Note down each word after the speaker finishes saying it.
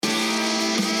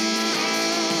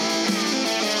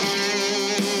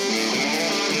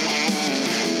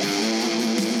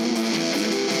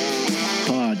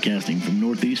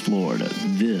Northeast Florida.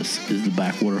 This is the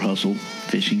Backwater Hustle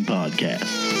Fishing Podcast.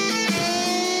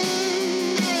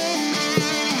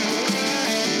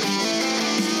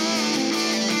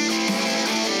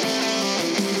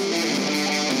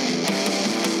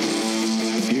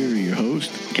 Here are your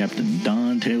hosts, Captain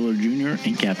Don Taylor Jr.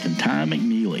 and Captain Ty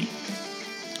McNeely.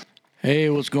 Hey,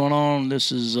 what's going on?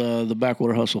 This is the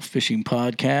Backwater Hustle Fishing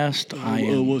Podcast.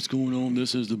 What's going on?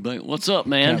 This is the What's up,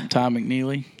 man? Captain Ty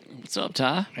McNeely. What's up,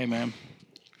 Ty? Hey, man.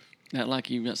 Not like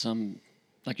you got some,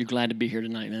 like you're glad to be here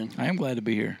tonight, man. I am glad to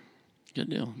be here. Good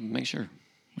deal. Make sure.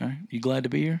 All right. You glad to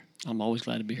be here? I'm always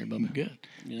glad to be here, Bubba. Good.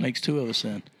 You know? Makes two of us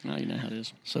then. No, you know how it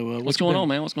is. So what's going on,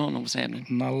 man? What's going on? What's happening?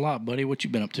 Not a lot, buddy. What you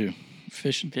been up to?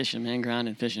 Fishing? Fishing, man.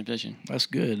 Grinding, fishing. That's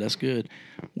good. That's good.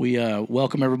 We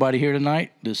welcome everybody here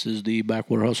tonight. This is the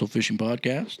Backwater Hustle Fishing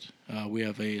Podcast. We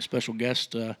have a special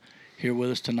guest here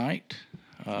with us tonight.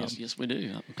 Yes, we do.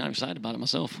 I'm kind of excited about it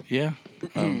myself. Yeah.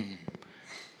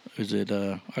 Is it,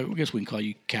 I guess we can call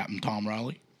you Captain Tom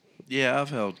Riley. Yeah, I've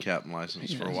held captain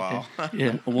license for a while.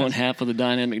 Yeah. One half of the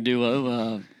dynamic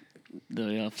duo,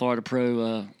 the Florida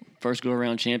Pro first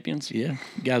go-around champions. Yeah.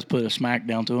 You guys put a smack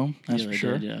down to him, that's for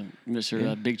sure. Did,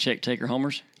 Mr. Big Check Taker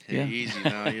Homers. Yeah. Easy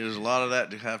now. There's a lot of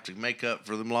that to have to make up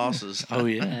for them losses. Oh,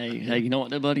 yeah. Hey, you know what,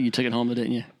 though, buddy? You took it home,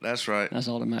 didn't you? That's right. That's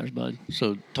all that matters, bud.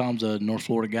 So Tom's a North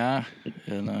Florida guy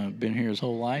and been here his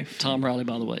whole life. Tom Riley,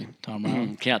 by the way. Tom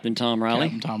Riley. Captain Tom Riley.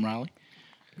 Captain Tom Riley.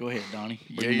 Go ahead, Donnie.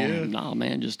 Yeah. No,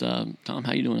 man, just Tom,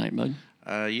 how you doing tonight, bud?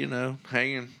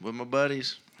 Hanging with my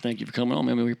buddies. Thank you for coming on,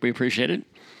 man. We appreciate it.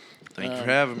 Thank you for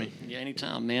having me. Yeah,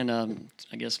 anytime, man.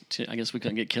 I guess we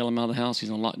couldn't get Kellum out of the house. He's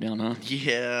on lockdown, huh?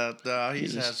 Yeah,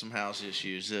 he's had some house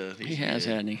issues. He has,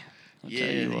 hasn't he? I'll tell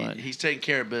you what. He's taking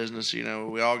care of business.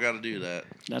 We all got to do that.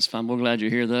 That's fine. We're glad you're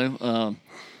here, though.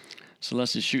 So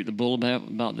let's just shoot the bull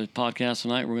about the podcast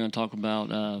tonight. We're going to talk about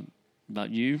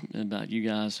you and about you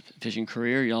guys' fishing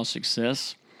career, y'all's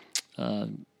success,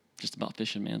 just about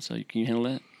fishing, man. So can you handle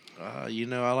that?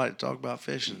 I like to talk about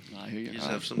fishing. I hear you.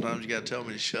 Sometimes you got to tell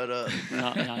me to shut up.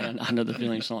 I know the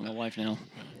feeling. It's like my wife now.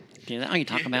 Is that all you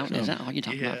talk about? Is that all you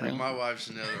talk about? Yeah, my wife's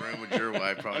in the other room with your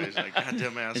wife. Probably is like,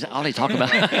 goddamn asshole. Is that all they talk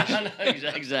about?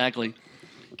 Exactly.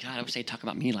 God, I would say talk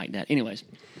about me like that. Anyways.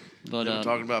 But I've been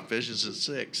talking about fishing since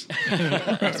 6.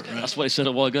 That's what he said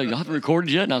a while ago. You haven't recorded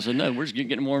yet? And I said, no, we're just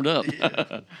getting warmed up.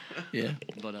 Yeah.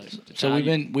 But so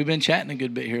we've been chatting a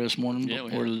good bit here this morning.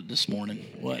 Yeah, or this morning.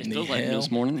 What in the feels like hell? this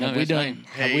morning. Have No, we it's done? night.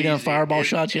 Have we done fireball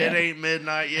shots yet? It ain't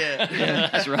midnight yet. Yeah.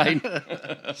 That's right.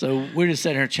 So we're just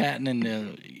sitting here chatting,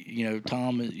 and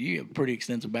Tom, you have a pretty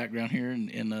extensive background here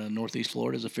in Northeast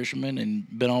Florida as a fisherman, and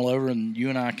been all over. And you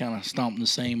and I kind of stomped in the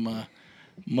same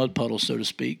mud puddles, so to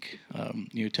speak.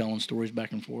 Telling stories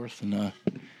back and forth, and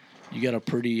you got a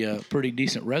pretty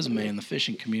decent resume in the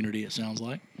fishing community. It sounds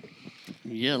like.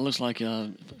 Yeah, it looks like.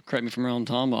 Correct me if I'm wrong,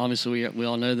 Tom. But obviously, we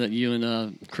all know that you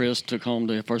and Chris took home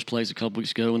the first place a couple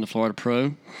weeks ago in the Florida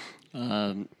Pro.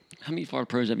 How many Florida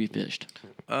Pros have you fished?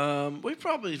 We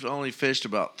probably only fished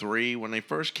about 3. When they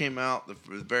first came out, the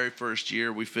very first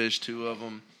year, we fished 2 of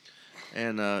them.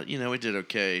 And, we did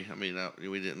okay. I mean,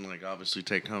 we didn't, obviously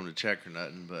take home the check or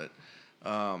nothing. But,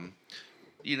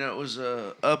 it was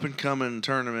a up-and-coming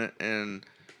tournament. And,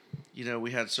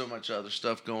 we had so much other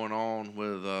stuff going on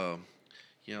with, the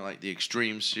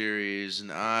Extreme Series and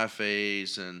the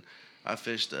IFAs. And I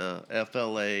fished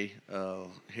FLA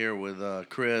here with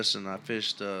Chris. And I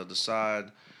fished the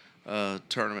side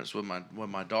tournaments with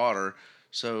my daughter.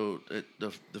 So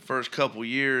the first couple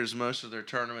years, most of their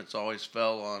tournaments always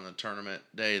fell on a tournament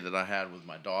day that I had with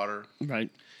my daughter. Right.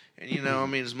 And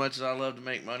as much as I love to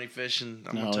make money fishing,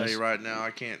 I'm gonna tell you right now,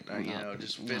 I can't.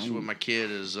 Just fishing with my kid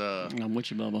is. I'm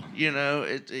with you, Bubba.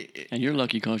 And you're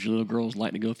lucky because your little girls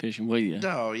like to go fishing with you.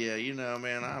 Oh yeah,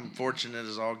 man, I'm fortunate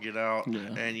as all get out,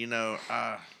 yeah. And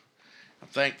I'm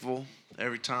thankful.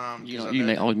 Every time. You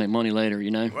always make money later,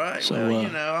 Right. So,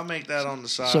 I make that on the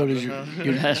side. So does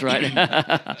That's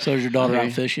right. So does your daughter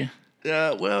outfish you?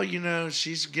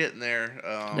 She's getting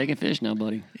there. They can fish now,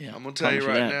 buddy. Yeah. I'm gonna tell you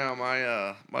right now,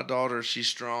 my daughter, she's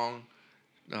strong.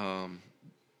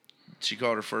 She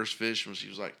caught her first fish when she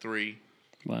was like 3.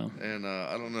 Wow. And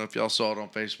I don't know if y'all saw it on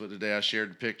Facebook today. I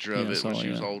shared a picture of it when she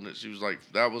was holding it. She was like,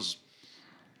 that was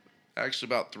actually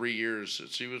about 3 years.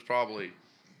 She was probably.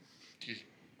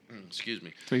 Excuse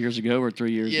me. 3 years ago or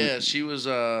 3 years? Yeah, she was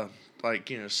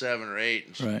like 7 or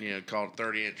 8, and Right. called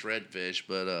 30-inch redfish.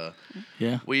 But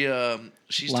Yeah.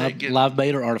 she's Live, taking live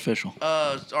bait or artificial?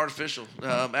 it's artificial.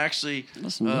 Actually,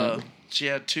 Listen to that. she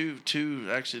had two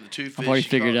actually the two fish. I've already she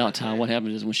figured caught out, Ty, what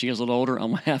happens is when she gets a little older,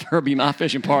 I'm going to have her be my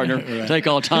fishing partner, take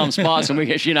all Tom's spots,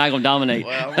 and she and I are going to dominate.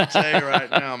 Well, I'm gonna tell you right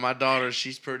now, my daughter,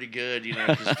 she's pretty good,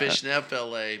 because fishing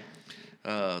FLA,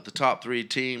 the top 3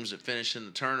 teams that finish in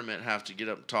the tournament have to get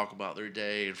up and talk about their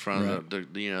day in front of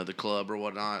the club or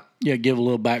whatnot. Yeah, give a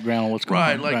little background on what's going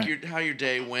Right, on. like how your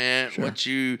day went, Sure. what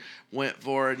you went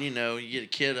for, and you get a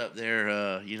kid up there,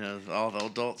 all the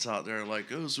adults out there are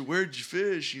like, oh, so where'd you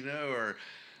fish, or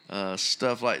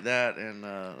stuff like that, and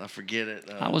I forget it.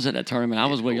 I was at that tournament. I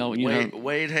was with y'all.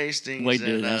 Wade Hastings. Wade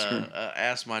did ask her.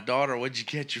 Asked my daughter, "What'd you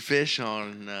catch your fish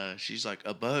on?" And she's like,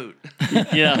 "A boat."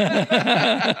 Yeah.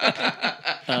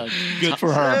 Good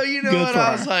for her. So you know Good what? for I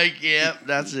her. was like, "Yep,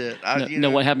 that's it."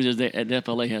 What happens is at the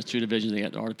FLA has 2 divisions. They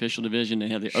got the artificial division. They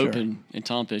have the Sure. open, and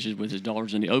Tom fishes with his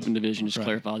daughters in the open division. Just to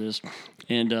clarify this,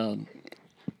 and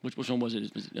which one was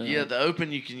it? Yeah, the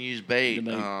open you can use bait.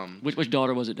 Which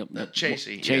daughter was it?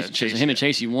 Chasey. Chasey. Him and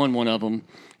Chasey won one of them,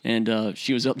 and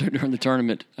she was up there during the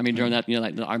tournament. I mean, during that,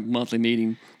 our monthly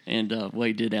meeting, and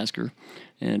Wade did ask her,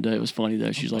 and it was funny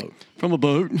though. She's like, "From a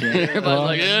boat." Yeah. Everybody's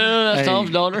like, "Yeah, that's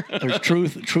Tom's daughter." There's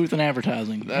truth in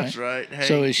advertising. That's right. Hey.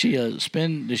 So is she a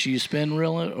spin? Does she spin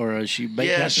reel it, or is she bait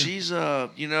Yeah, caster? she's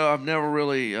I've never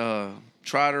really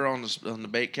tried her on the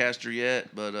bait caster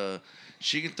yet, but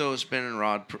she can throw a spinning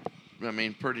rod.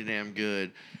 Pretty damn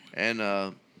good. And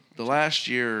the last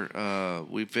year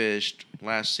we fished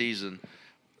last season.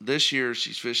 This year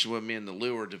she's fishing with me in the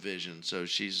lure division. So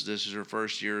this is her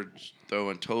first year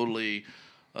throwing totally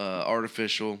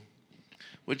artificial.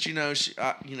 Which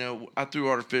I threw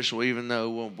artificial even though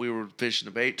when we were fishing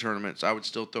the bait tournaments I would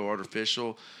still throw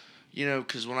artificial.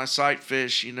 Because when I sight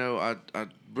fish, I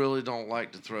really don't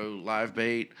like to throw live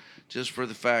bait. Just for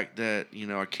the fact that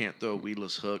I can't throw a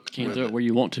weedless hook. Can't throw it where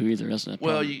you want to either. That's not.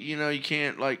 Well, you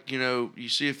can't you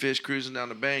see a fish cruising down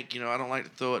the bank. I don't like to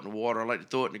throw it in the water. I like to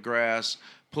throw it in the grass,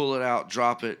 pull it out,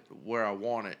 drop it where I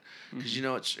want it.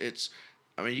 Because it's.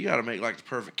 You got to make like the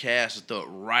perfect cast and throw it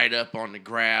right up on the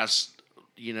grass,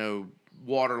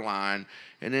 water line,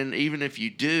 and then even if you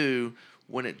do.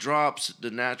 When it drops, the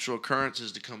natural occurrence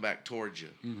is to come back towards you.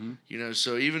 Mm-hmm.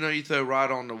 So even though you throw right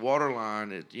on the water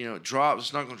line, it drops.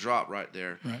 It's not going to drop right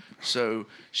there. Right. So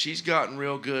she's gotten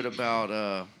real good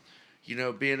about,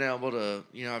 being able to.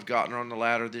 I've gotten her on the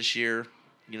ladder this year.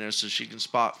 So she can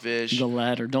spot fish. The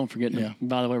ladder. Don't forget. Yeah.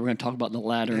 By the way, we're going to talk about the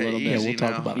ladder a little bit. We'll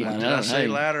talk about Did ladder. I say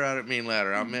ladder? I didn't mean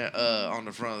ladder. I meant on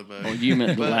the front of the boat. Oh, you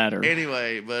meant the ladder.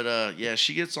 Anyway, yeah,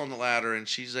 she gets on the ladder and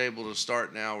she's able to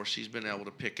start now where she's been able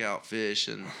to pick out fish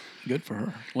and. Good for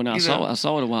her. Well, now, I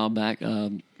saw it a while back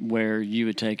where you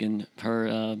had taken her,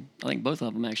 I think both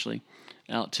of them actually,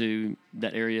 out to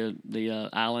that area, the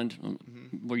island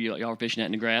where y'all were fishing at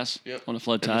in the grass on the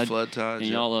flood tide. And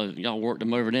y'all worked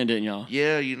them over then, didn't y'all?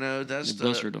 Yeah, that's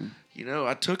blistered them.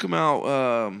 I took them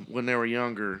out when they were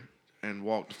younger and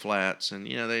walked the flats, and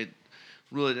they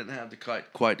really didn't have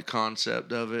quite the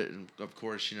concept of it. And of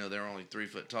course, they're only 3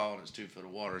 foot tall and it's 2 foot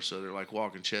of water, so they're like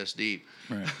walking chest deep.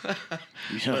 Right.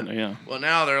 Yeah. Well,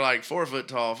 now they're like 4 foot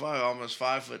tall, almost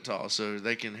 5 foot tall, so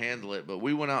they can handle it. But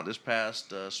we went out this past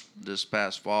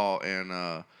fall,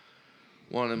 and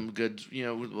one of them good,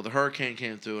 the hurricane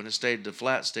came through and the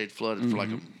flat stayed flooded for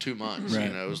like 2 months.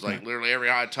 Right. It was like literally every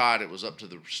high tide, it was up to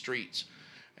the streets,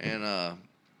 and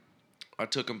I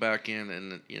took them back in,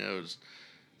 and it was.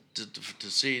 To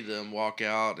see them walk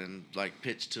out and like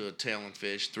pitch to a tailing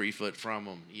fish 3 foot from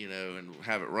them, and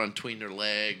have it run between their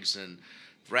legs and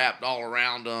wrapped all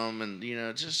around them, and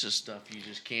just stuff you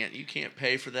just can't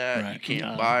pay for that. Right. You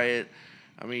can't buy it.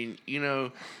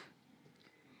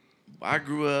 I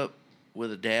grew up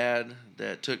with a dad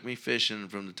that took me fishing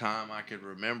from the time I could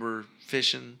remember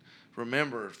fishing,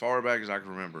 as far back as I can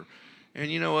remember. And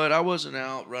you know what? I wasn't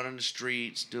out running the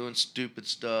streets doing stupid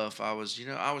stuff. I was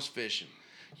fishing.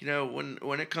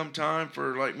 When it come time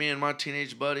for like me and my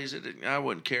teenage buddies, I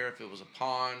wouldn't care if it was a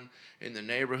pond in the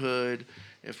neighborhood,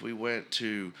 if we went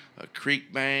to a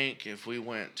creek bank, if we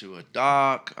went to a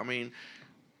dock.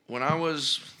 When I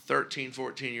was 13,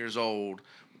 14 years old,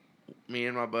 me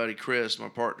and my buddy Chris, my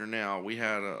partner now, we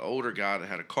had an older guy that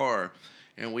had a car,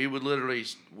 and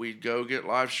we'd go get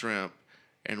live shrimp,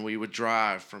 and we would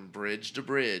drive from bridge to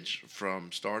bridge,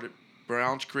 start at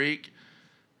Browns Creek,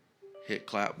 hit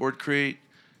Clapboard Creek,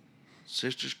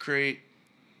 Sisters Creek,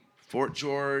 Fort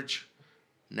George,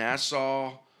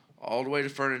 Nassau, all the way to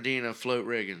Fernandina, float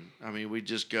rigging. We'd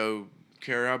just go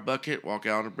carry our bucket, walk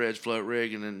out on the bridge, float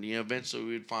rig, and then eventually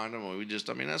we'd find them.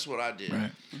 And that's what I did.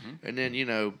 Right. And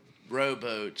then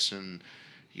rowboats and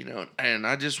and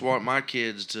I just want my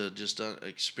kids to just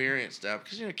experience that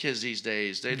because kids these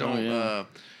days they don't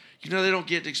they don't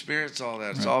get to experience all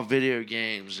that. It's all video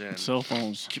games and cell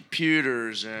phones,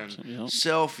 computers and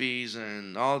selfies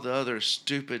and all the other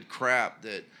stupid crap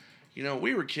that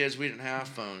we were kids, we didn't have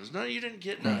phones. No, you didn't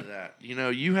get none of that.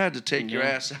 You had to take your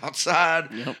ass outside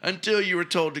until you were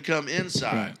told to come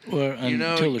inside. Right. Well,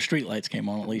 until the street lights came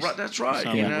on, at least. Right, that's right.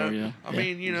 I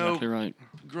mean, exactly right.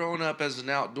 Growing up as an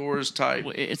outdoors type,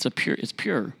 well, it's pure.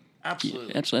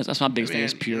 Absolutely. Yeah, absolutely. That's my biggest thing.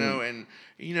 It's pure.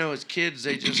 As kids,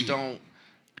 they just don't.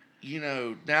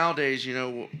 Nowadays,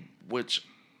 which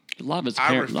a lot of it's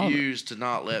I refuse to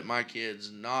not let my kids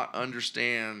not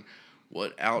understand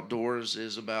what outdoors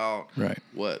is about, right?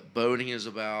 What boating is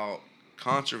about,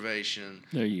 conservation.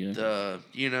 There you go.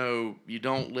 You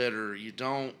don't litter. You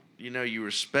don't. You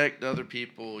respect other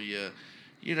people.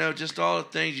 Just all the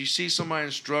things. You see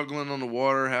somebody struggling on the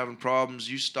water, having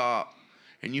problems, you stop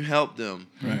and you help them.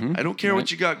 Right. I don't care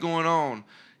what you got going on.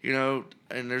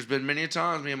 And there's been many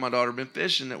times me and my daughter have been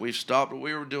fishing that we've stopped what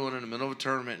we were doing in the middle of a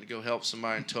tournament and go help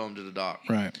somebody and tow them to the dock.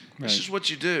 Right. It's just what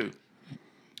you do.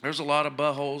 There's a lot of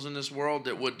buttholes in this world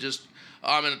that would just,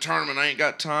 I'm in a tournament, I ain't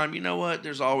got time. You know what?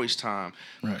 There's always time.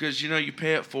 Right. Because, you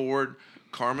pay it forward.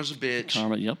 Karma's a bitch.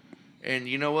 Karma, yep. And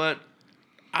you know what?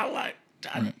 I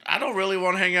don't really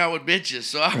want to hang out with bitches,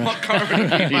 so I want karma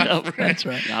to be my friend. That's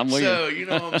right. I'm with so, you. you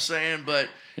know what I'm saying? But,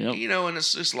 Yep. And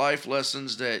it's just life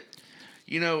lessons that,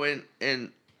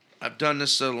 and I've done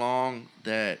this so long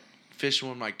that fishing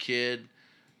with my kid,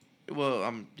 well,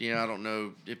 I don't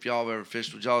know if y'all have ever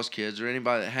fished with y'all's kids or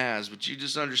anybody that has, but you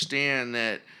just understand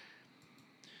that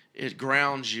it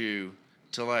grounds you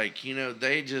to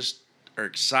they just are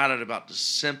excited about the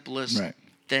simplest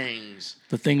things.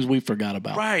 The things we forgot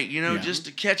about. Right, just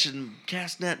to catch a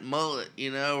cast net mullet,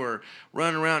 or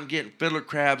run around getting fiddler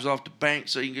crabs off the bank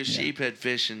so you can go sheephead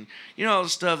fishing. All the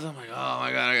stuff. I'm like, oh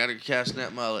my God, I got to cast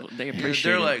net mullet. They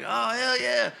appreciate They're it. like, oh, hell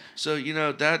yeah. So,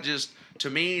 that just, to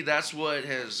me, that's what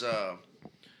has,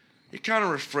 it kind of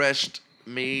refreshed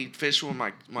me fishing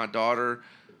with my daughter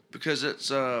because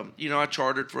it's, I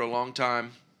chartered for a long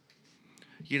time.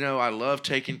 I love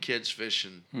taking kids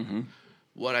fishing. Mm-hmm.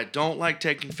 What I don't like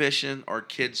taking fishing are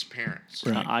kids' parents.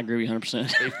 Right. I agree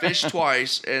 100%. They fish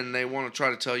twice, and they want to try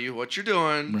to tell you what you're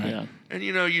doing. Right. Yeah. And,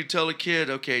 you tell a kid,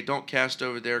 okay, don't cast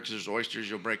over there because there's oysters,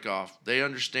 you'll break off. They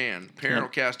understand. Parent will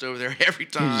cast over there every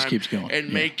time. He just keeps going.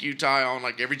 And make you tie on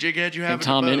like every jig head you have And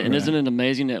Tom, in the boat. and isn't it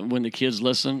amazing that when the kids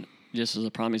listen, just as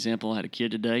a prime example, I had a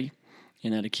kid today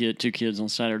and had two kids on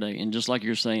Saturday. And just like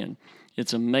you're saying,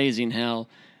 it's amazing how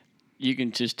you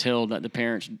can just tell that the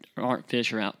parents aren't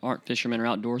fishermen or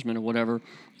outdoorsmen or whatever,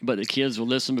 but the kids will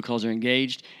listen because they're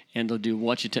engaged and they'll do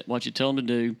what you tell them to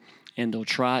do, and they'll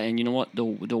try. And you know what?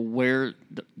 They'll wear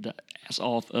the ass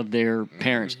off of their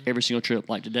parents every single trip.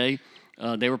 Like today,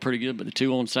 they were pretty good, but the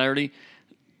two on Saturday,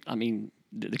 I mean,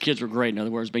 the kids were great. In other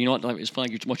words, but you know what? It's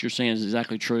funny. What you're saying is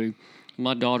exactly true.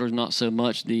 My daughter's not so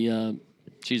much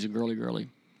she's a girly,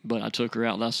 but I took her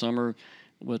out last summer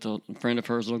with a friend of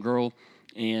hers, little girl.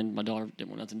 And my daughter didn't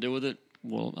want nothing to do with it.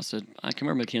 Well, I said, I can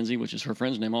remember Mackenzie, which is her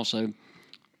friend's name also,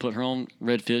 put her on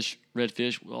redfish.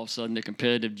 All of a sudden, the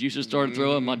competitive juices started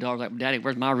flowing. My daughter was like, Daddy,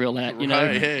 where's my reel at? Right,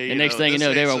 and next thing you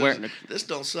know, they were wearing this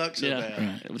don't suck so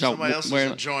bad. Right. Somebody else is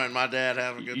enjoying my dad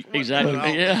having a good point. Exactly.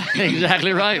 Yeah,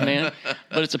 exactly right, man.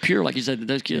 But it's a pure, like you said,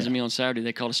 those kids and me on Saturday,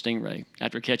 they caught a stingray.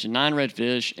 After catching 9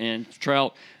 redfish and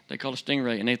trout, they caught a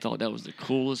stingray, and they thought that was the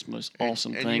coolest, most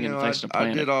awesome thing in the face of the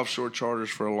planet. I did offshore charters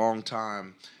for a long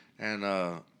time, and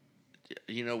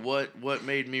what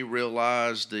made me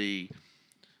realize the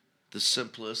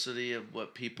simplicity of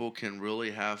what people can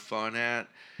really have fun at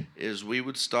is we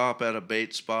would stop at a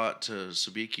bait spot to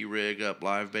sabiki rig up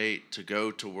live bait to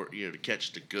go to work, to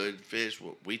catch the good fish.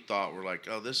 What we thought were like,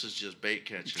 oh, this is just bait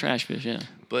catching. Trash fish, yeah.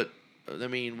 But I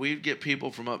mean, we'd get people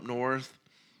from up north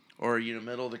or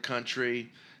middle of the country.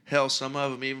 Hell, some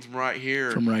of them even from right here.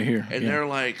 And they're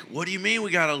like, what do you mean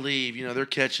we got to leave? They're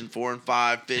catching 4 and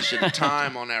 5 fish at a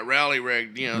time on that rally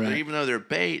rig. Even though they're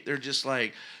bait, they're just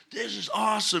like, this is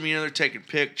awesome. They're taking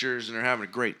pictures and they're having a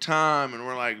great time. And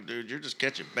we're like, dude, you're just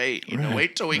catching bait.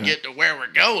 Wait till we get to where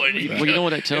we're going. Well, you know what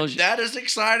that tells you? That is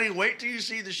exciting. Wait till you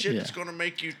see the shit that's going to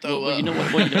make you throw up. You know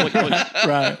what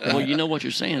Right. Well, you know what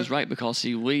you're saying is right, because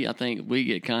see, I think we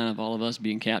get kind of, all of us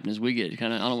being captains, we get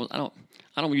kind of,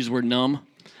 I don't use the word numb.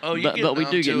 Oh, but we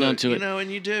do get numb to it.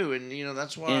 And you do. And,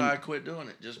 that's why I quit doing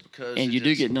it, just because. And you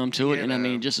do get numb to it. And, I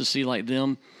mean, just to see, like,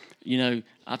 them, You know,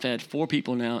 I've had 4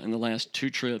 people now in the last 2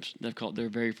 trips that have caught their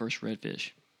very first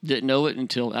redfish. Didn't know it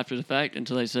until after the fact,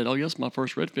 until they said, "Oh, yes, my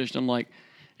first redfish." And I'm like,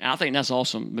 I think that's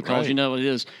awesome because Right. you know what it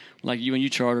is. Like when you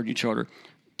charter.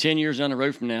 10 years down the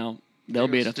road from now, they'll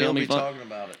be at a Still family be fun. talking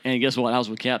about it. And guess what? I was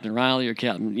with Captain Riley or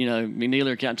Captain, McNeely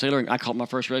or Captain Taylor. And I caught my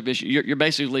first redfish. You're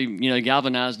basically,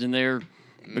 galvanized in there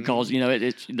because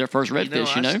it's their first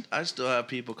redfish. I still have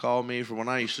people call me from when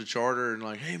I used to charter and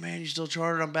like, hey man, you still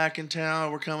charter? I'm back in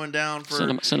town. We're coming down for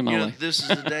Send 'em my way. This is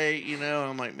the day.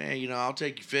 I'm like, man, I'll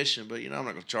take you fishing, but I'm not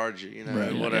gonna charge you.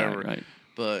 Right. Whatever. Right.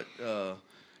 But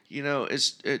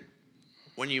it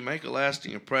when you make a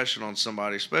lasting impression on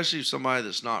somebody, especially somebody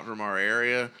that's not from our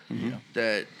area,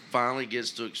 that finally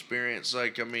gets to experience,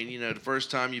 the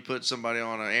first time you put somebody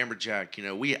on an amberjack,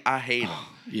 I hate them.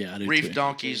 Yeah, I do Reef too.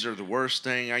 donkeys are the worst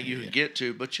thing you can get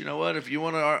to. But you know what? If you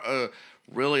want to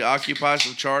really occupy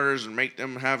some charters and make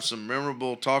them have some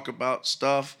memorable talk about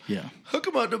stuff, hook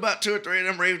them up to about 2 or 3 of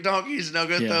them reef donkeys, and they'll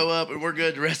go throw up, and we're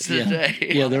good the rest of the day.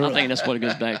 Yeah, I think that's what it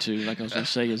goes back to. Like I was going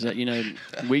to say, is that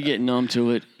we get numb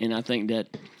to it, and I think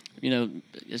that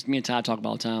as me and Ty talk about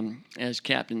all the time, as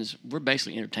captains, we're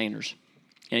basically entertainers,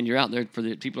 and you're out there for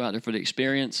the people are out there for the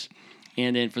experience,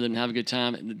 and then for them to have a good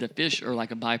time. The fish are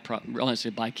like a byproduct. I want to say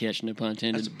bycatch, no pun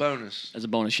intended. That's a bonus. As a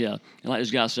bonus, yeah. And like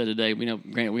this guy said today,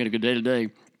 granted, we had a good day today,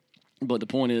 but the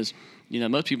point is,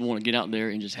 most people want to get out there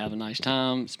and just have a nice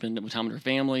time, spend time with their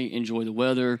family, enjoy the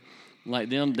weather. Like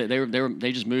them,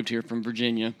 they just moved here from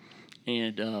Virginia,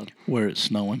 and Where it's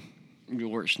snowing.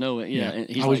 where it's snowing. Yeah, and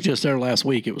he's I was just there last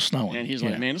week. It was snowing. and he's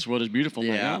like, man, this world is beautiful.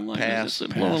 Yeah, I'm like, pass.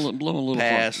 it's blowing a little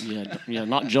Pass. far. Yeah,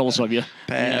 not jealous of you.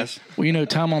 Pass. Well,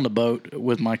 time on the boat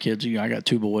with my kids. I got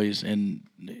 2 boys, and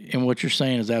what you're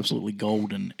saying is absolutely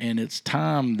golden. And it's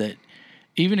time that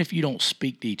even if you don't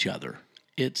speak to each other,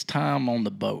 it's time on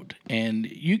the boat. And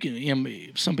you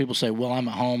can. Some people say, "Well, I'm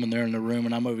at home and they're in the room,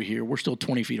 and I'm over here. We're still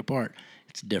 20 feet apart."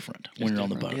 It's different when you're on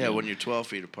the boat. Yeah, when you're 12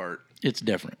 feet apart. It's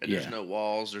different. And there's no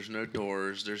walls, there's no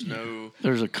doors, there's no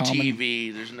There's a common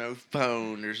TV, there's no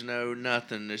phone, there's no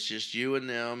nothing. It's just you and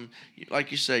them.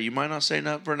 Like you say, you might not say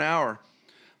nothing for an hour,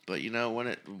 but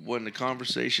when the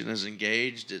conversation is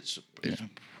engaged, it's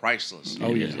priceless.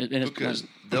 Oh, yeah. Because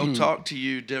they'll talk to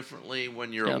you differently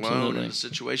when you're alone Absolutely. in a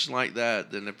situation like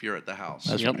that than if you're at the house.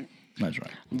 That's Yep. right. That's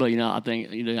right. But I think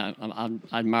I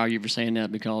admire you for saying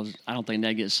that because I don't think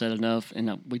that gets said enough,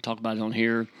 and we talk about it on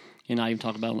here, and I even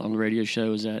talk about it on the radio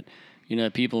show. Is that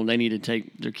people they need to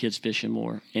take their kids fishing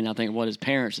more, and I think as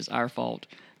parents it's our fault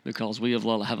because we have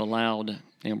allowed,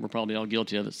 and we're probably all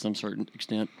guilty of it to some certain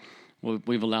extent.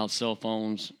 We've allowed cell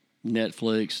phones,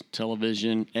 Netflix,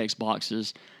 television,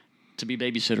 Xboxes to be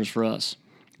babysitters for us.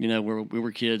 Where we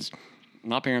were kids.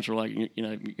 My parents were like,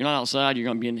 you're not outside. You're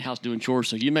going to be in the house doing chores,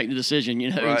 so you make the decision.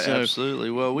 Right, so,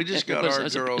 absolutely. Well, we just got our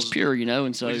it's girls. pure,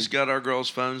 and so We just got our girls'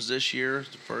 phones this year.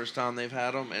 It's the first time they've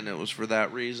had them, and it was for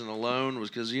that reason alone. Was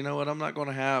because you know what? I'm not going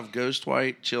to have ghost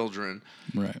white children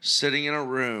sitting in a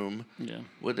room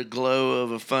with the glow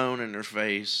of a phone in their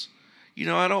face.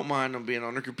 I don't mind them being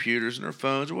on their computers and their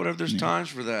phones or whatever. There's times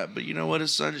for that, but you know what?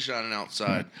 It's sun shining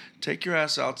outside. Take your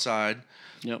ass outside.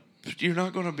 Yep. You're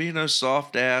not going to be no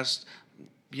soft ass.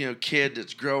 Kid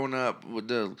that's growing up with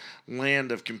the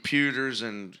land of computers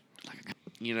and,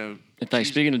 In fact,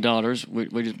 speaking of daughters, we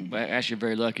actually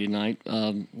very lucky tonight.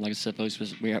 Like I said, folks,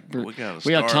 we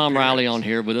have Tom Riley on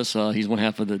here with us. He's one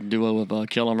half of the duo of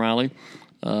Kellum Riley,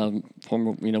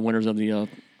 former winners of the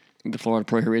Florida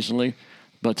Pro here recently.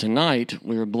 But tonight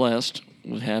we were blessed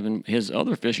with having his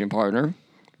other fishing partner.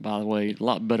 By the way, a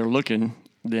lot better looking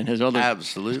than his other.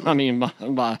 Absolutely. I mean,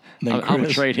 I would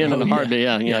trade him in a heartbeat.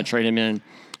 Yeah, I'd trade him in.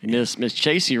 Miss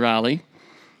Chasey Riley.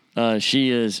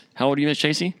 She is, how old are you, Miss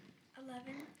Chasey?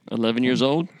 11 years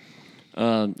old.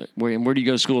 Where do you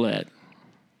go to school at?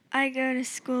 I go to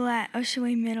school at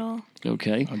Oshaway Middle.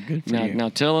 Okay. Oh, good for you. Now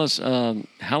tell us,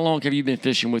 how long have you been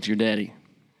fishing with your daddy?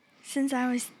 Since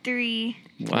I was 3.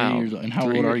 Wow. 3 years old. And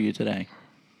how old are you today?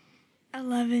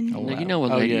 11. Oh, Now, wow. you know a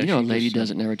Oh, lady. yeah, you know a she lady just-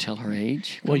 doesn't never tell her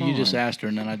age. Well, Come you just on. asked her,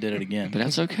 and then I did it again. But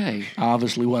that's okay. I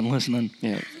obviously wasn't listening.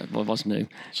 Yeah. What's new?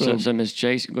 So Miss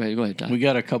Chase, go ahead, Ty. We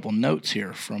got a couple notes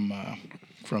here from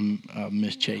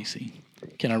Miss Chasey.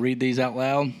 Can I read these out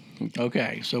loud?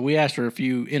 Okay. So we asked her a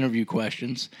few interview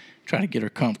questions, try to get her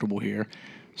comfortable here.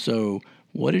 So,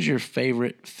 what is your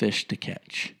favorite fish to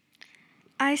catch?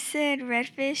 I said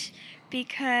redfish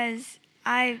because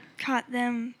I caught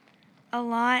them a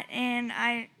lot and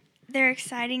they're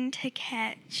exciting to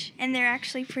catch and they're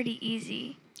actually pretty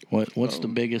easy. What's the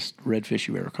biggest redfish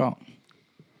you ever caught?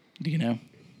 Do you know?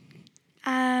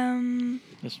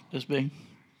 This big?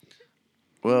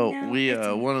 Well, No, we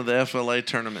it's- one of the FLA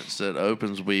tournaments that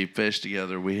opens, we fished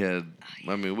together. We had,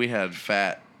 we had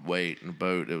fat weight in the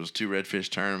boat. It was 2 redfish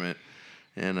tournament,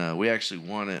 and we actually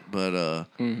won it. But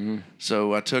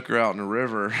so I took her out in the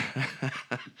river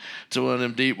to one of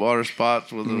them deep water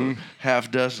spots with a half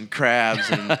dozen crabs,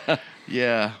 and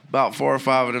yeah, about 4 or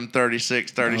 5 of them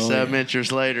 36, 37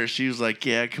 inches later, she was like,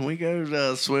 "Yeah, can we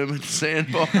go swim in the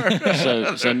sandbar?"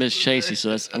 So Miss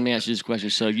Chasey, let me ask you this question.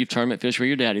 So you've tournament fished with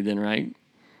your daddy then, right?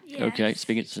 Yes. Okay.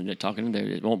 Talking there,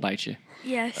 it won't bite you.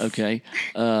 Yes. Okay.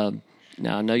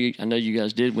 Now I know you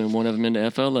guys did win one of them into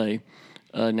FLA.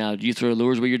 Now, do you throw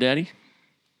lures with your daddy?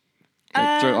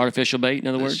 Like throw artificial bait, in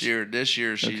other words. This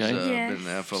year she's Okay. Yes. been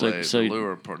the FLA, So- the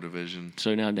lure division.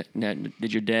 So now,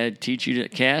 did your dad teach you to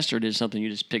cast, or did it something you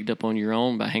just picked up on your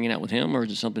own by hanging out with him, or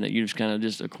is it something that you just kind of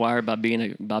just acquired by being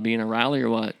a Riley, or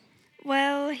what?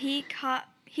 Well, he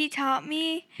taught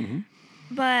me,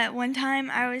 but one time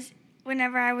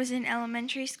whenever I was in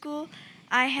elementary school,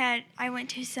 I went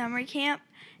to summer camp,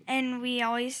 and we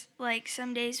always, like,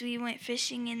 some days we went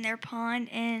fishing in their pond,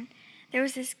 and there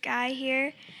was this guy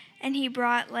here, and he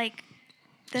brought, like,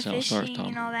 the So, sorry, fishing Tom.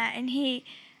 and all that, and he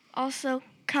also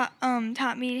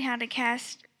taught me how to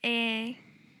cast a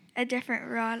different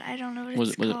rod. I don't know what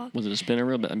it's called. Was it a spinner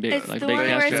reel? It's Like the bait one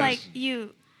where caster? it's like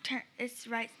you turn. It's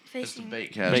right It's the facing. bait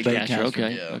Bait caster. Bait caster. caster.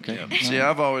 Okay. Yeah, Okay. yeah. See,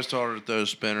 I've always taught her to throw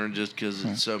spinner just because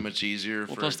it's so much easier.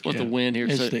 Well, For plus with the wind here.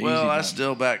 It's So, the- well, easy I one.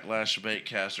 still backlash the bait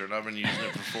caster, and I've been using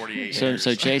it for 48 so years.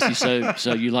 Chasey,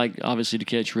 so you like obviously to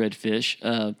catch redfish.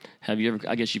 Have you ever?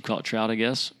 I guess you've caught trout, I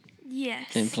guess,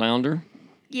 Yes. and flounder.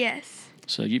 Yes.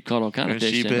 So you've caught all kind of and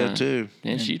fish. then, sheephead huh? too.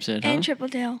 And sheephead, huh? And triple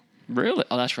tail. Really?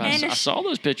 Oh, that's right. And I saw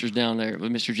those pictures down there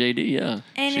with Mr. JD. Yeah.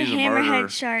 And She's a a murderer. hammerhead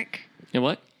shark. And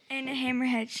what? And a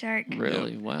hammerhead shark.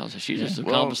 Really? Wow. So she's just a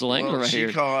Well- accomplished angler well, right she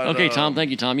here. caught, Okay, Tom.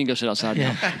 Thank you, Tom. You can go sit outside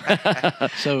now.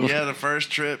 So Yeah, the first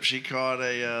trip she caught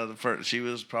she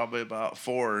was probably about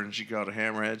 4, and she caught a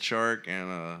hammerhead shark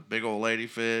and a big old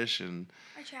ladyfish and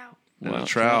A trout. a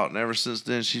trout. And ever since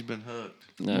then, she's been hooked.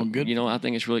 No, Well, good. You know, I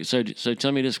think it's really so.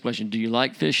 Tell me this question: do you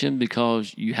like fishing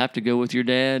because you have to go with your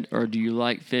dad, or do you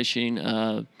like fishing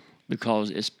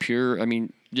because it's pure? I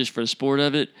mean, just for the sport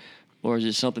of it, or is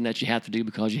it something that you have to do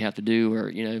because you have to do,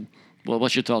 or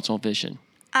what's your thoughts on fishing?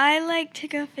 I like to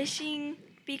go fishing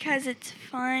because it's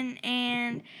fun,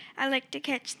 and I like to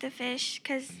catch the fish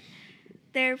because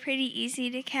they're pretty easy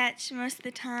to catch most of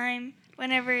the time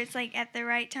whenever it's like at the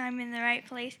right time in the right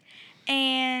place.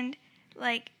 And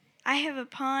like I have a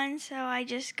pond, so I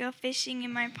just go fishing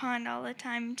in my pond all the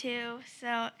time too.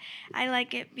 So I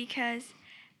like it because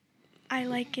I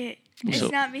like it. It's So-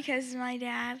 not because of my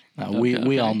dad. we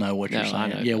Okay. all know what you're No, I saying.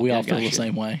 know. Yeah, we I all feel got the you.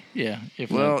 same way. Yeah. If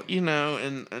Well,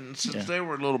 and since Yeah. they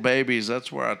were little babies,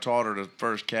 that's where I taught her to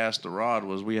first cast the rod.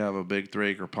 Was we have a big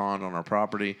 3-acre pond on our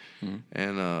property,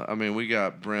 and we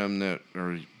got brim that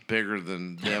are bigger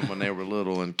than them when they were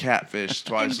little, and catfish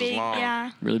twice And as big, long.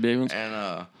 yeah. Really big ones?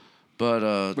 And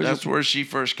that's where she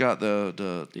first got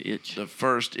the itch. the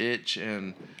first itch,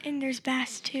 and And there's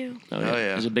bass too. Oh yeah.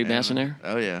 There's a big bass in there.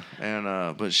 Oh yeah,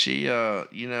 and but she,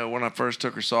 when I first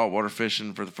took her saltwater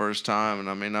fishing for the first time, and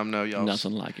I know y'all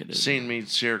Nothing like it. Is it? seen me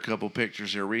share a couple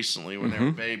pictures here recently when they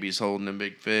were babies holding them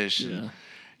big fish. Yeah.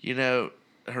 And,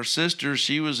 her sister,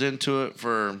 she was into it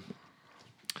for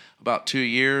about 2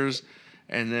 years.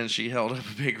 And then she held up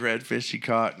a big redfish she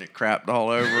caught, and it crapped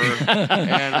all over her.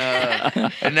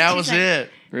 and that was like, it.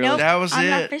 Really? Nope, That was I'm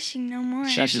not it. fishing no more.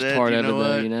 She That's just said, part "You of it, know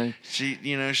though. what?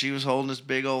 You know. She was holding this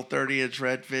big old 30-inch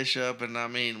redfish up, and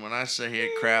when I say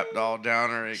it crapped all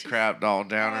down her, it crapped all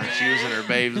down her. She was in her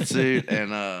bathing suit,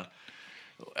 and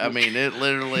it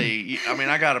literally.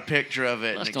 I got a picture of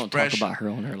it. Let's and don't talk expression- about her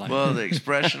on her like Well, the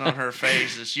expression on her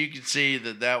face is you can see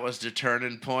that was the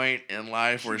turning point in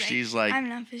life where she's like, I'm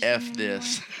not fishing "F anymore."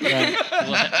 this."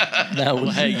 that Well,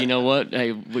 was hey, you know what?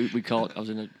 Hey, we caught.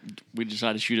 We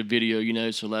decided to shoot a video.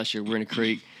 So last year we're in a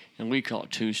creek and we caught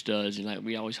 2 studs, and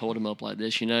we always hold them up like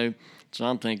this. So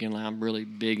I'm thinking I'm really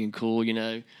big and cool.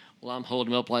 Well, I'm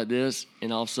holding them up like this,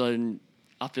 and all of a sudden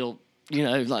I feel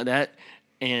like that,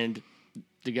 and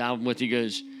the guy I'm with, he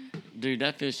goes, "Dude,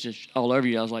 that fish just all over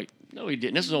you." I was like, "No, he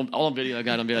didn't." This is all on video. I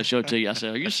got on video. I showed it to you. I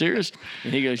said, "Are you serious?"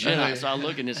 And he goes, "Yeah." So I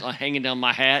look, and it's hanging down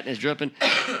my hat, and it's dripping.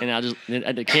 And I just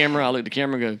at the camera, I look at the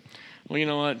camera and go, "Well, you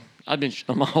know what? I've been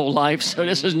my whole life, so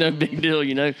this is no big deal,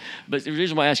 But the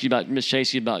reason why I asked you about Miss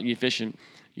Chasey about you fishing,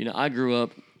 I grew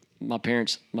up. My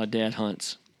dad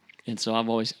hunts, and so I've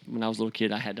always, when I was a little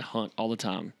kid, I had to hunt all the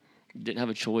time. Didn't have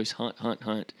a choice.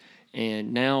 Hunt.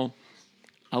 And now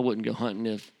I wouldn't go hunting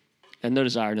if, and no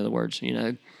desire, in other words,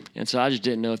 And so I just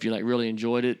didn't know if you really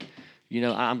enjoyed it,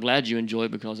 I'm glad you enjoy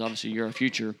it because obviously you're a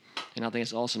future, and I think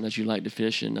it's awesome that you like to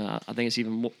fish, and I think it's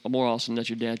even more awesome that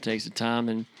your dad takes the time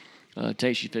and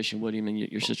takes you fishing with him and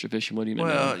your sister fishing with him.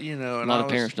 Well, and, and a lot of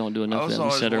parents don't do I enough of was that. You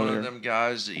always said one earlier. of them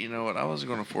guys that I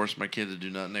wasn't going to force my kid to do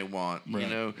nothing they want.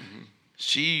 Right.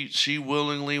 She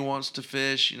willingly wants to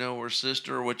fish. Her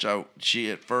sister, which she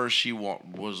at first she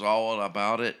was all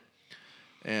about it,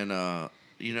 and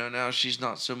now she's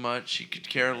not so much. She could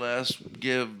care less,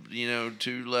 give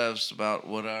two lefts about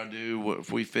what I do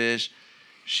if we fish.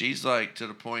 She's like to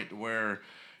the point to where,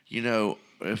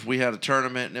 if we had a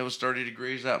tournament and it was 30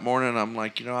 degrees that morning, I'm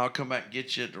like, I'll come back and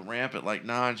get you at the ramp at like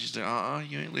 9. She's like,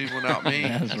 you ain't leaving without me.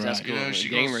 That's right. That's cool. She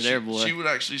Gamer goes, there, boy. She would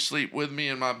actually sleep with me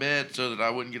in my bed so that I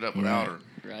wouldn't get up without her.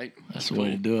 Right. That's the way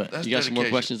to do it. That's You got some more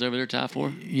dedication. questions over there, Ty, for?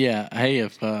 Yeah. Hey,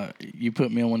 if you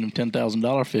put me on one of them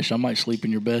 $10,000 fish, I might sleep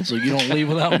in your bed so you don't leave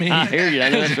without me. I hear you. I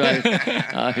know that's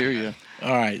right. I hear you.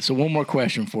 All right. So one more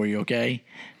question for you, okay?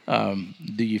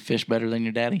 Do you fish better than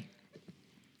your daddy?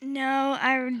 No,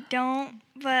 I don't,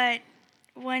 but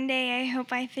one day I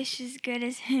hope I fish as good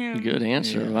as him. Good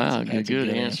answer. Yeah, wow. that's a Good good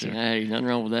answer. answer. Hey, nothing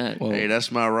wrong with that. Well, Hey,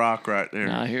 that's my rock right there.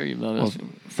 I hear you, Bubba. well,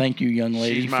 thank you, young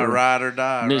lady. She's my for, ride or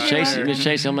die. Miss right Chase, there. Miss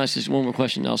Chase, I'm gonna ask you one more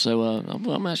question. Also,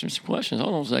 I'm asking some questions.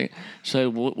 Hold on a second. So,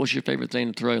 what's your favorite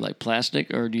thing to throw? Like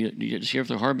plastic, or do you just here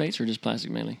throw hard baits, or just plastic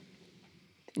mainly?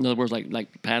 In other words,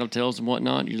 like paddle tails and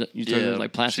whatnot. You throw those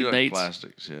like plastic she likes baits.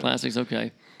 plastics, yeah. Plastics,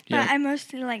 okay. But Yeah. I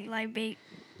mostly like live bait.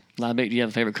 Live bait. Do you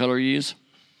have a favorite color you use?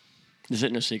 This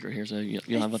isn't no secret here. So you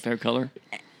don't have a favorite color?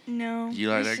 No. You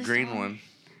like it's that just green all- one.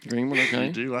 Green one, You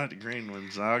okay. do like the green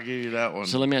ones. I'll give you that one.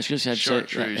 So let me ask you this: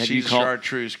 Chartreuse. have you She's a caught?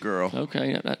 chartreuse girl.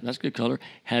 Okay, that's good color.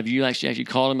 Have you actually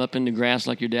caught them up in the grass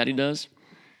like your daddy does?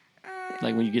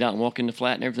 Like when you get out and walk in the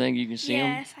flat and everything, you can see them.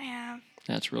 Yes, I have.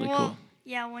 That's really well, cool.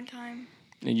 Yeah, one time.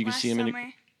 And you can last see them in the.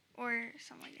 summer or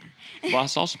something like that. Well, I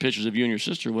saw some pictures of you and your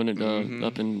sister, wasn't it?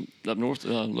 Up north a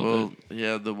little Well, bit.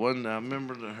 yeah, the one I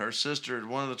remember her sister.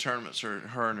 One of the tournaments,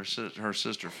 her and her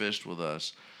sister fished with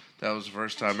us. That was the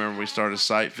first time. I remember we started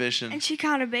sight fishing. And she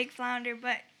caught a big flounder,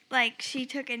 but like she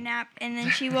took a nap and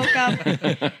then she woke up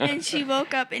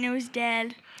and it was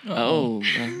dead. Oh,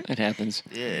 it happens.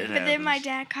 Yeah, it But then my happens.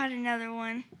 dad caught another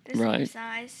one the same Right.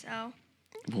 size, so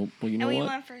Well, you know and we what?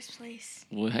 won first place.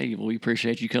 Well, hey, we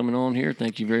appreciate you coming on here.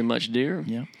 Thank you very much, dear.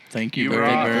 Yeah. Thank you, You very,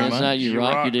 rock. very That's much. how you You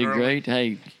rock. rock, You did girl. great.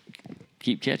 Hey,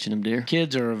 keep catching them, dear.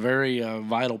 Kids are a very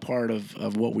vital part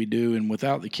of what we do, and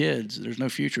without the kids, there's no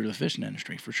future to the fishing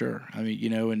industry for sure. I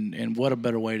mean, and what a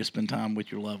better way to spend time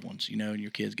with your loved ones, and your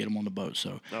kids, get them on the boat.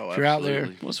 So Oh, if you're out there,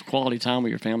 absolutely. What's the quality time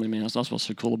with your family, man? That's what's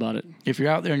so cool about it. if you're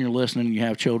out there and you're listening and you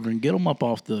have children, get them up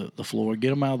off the floor, get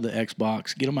them out of the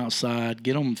Xbox, get them outside,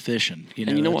 get them fishing. And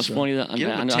you know what's that's, funny? That Get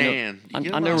them a tan. I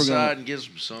Get know them we're outside gonna. and get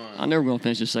some sun. I know we're gonna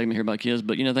finish this segment here about kids,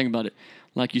 but think about it.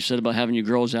 Like you said about having your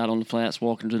girls out on the flats,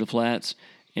 walking to the flats,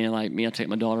 and like me, I take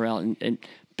my daughter out, and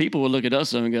people would look at us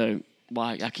though and go,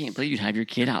 "Why? I can't believe you'd have your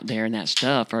kid out there and that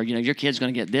stuff," or your kid's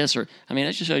gonna get this, or I mean,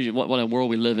 that just shows you what a world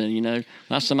we live in.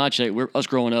 Last time I checked, us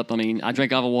growing up, I mean, I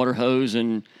drank out of a water hose,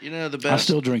 and The best.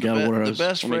 still drink out of water hose. The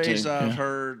best Me too. phrase I've Yeah.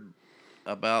 heard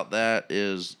about that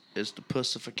is it's the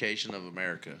pussification of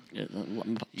America.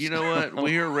 You know what?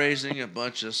 We are raising a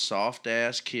bunch of soft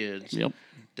ass kids Yep.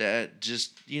 that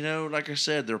just like I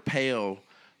said, they're pale.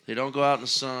 They don't go out in the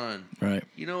sun. right,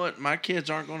 You know what? My kids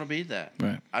aren't going to be that.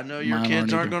 right. I know your Mine kids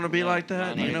aren't aren't either. going to be like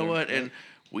that. mine You know either. what? And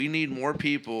we need more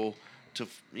people to,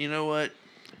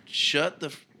 shut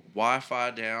the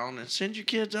Wi-Fi down and send your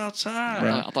kids outside.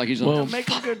 I thought he was Well, Make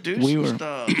them go do we some were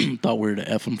stuff. thought we were to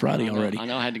FM Friday already. I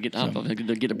know I had to get the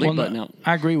bleep Well, button out.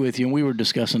 I agree with you, and we were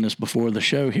discussing this before the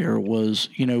show. Here was,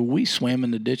 we swam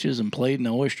in the ditches and played in the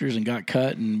oysters and got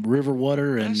cut in river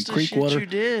water and That's the creek shit water. you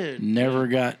did. Never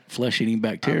got flesh-eating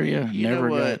bacteria. You never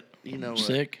know got what? You know what?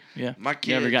 sick. Yeah, My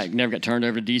kids, Never got turned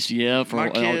over to DCF. Or, my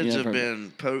kids yeah, have for-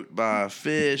 been poked by a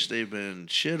fish. They've been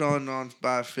shit on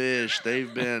by fish.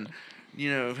 They've been,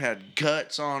 had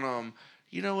guts on them.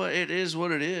 You know what? It is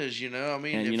what it is. I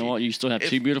mean, And if you know what? You still have if-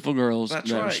 two beautiful girls that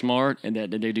That's are right. smart and that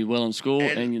they do well in school,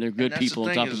 and they're good that's the people on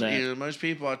thing top is, of that. Most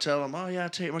people, I tell them, oh, yeah, I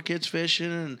take my kids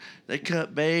fishing, and they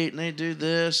cut bait, and they do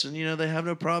this, and, they have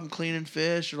no problem cleaning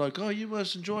fish. They're like, oh, you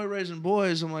must enjoy raising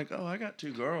boys. I'm like, oh, I got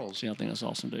two girls. See, I think that's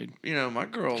awesome, dude. My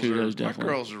girls Kudos, are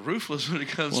definitely. ruthless when it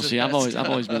comes Well, to see, that I've always stuff.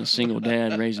 been a single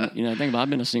dad raising. Think about I've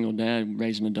been a single dad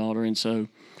raising a daughter, and so.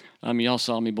 I mean, y'all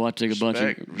saw me, boy. I took a bunch,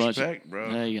 Respect, bro.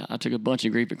 Hey, I took a bunch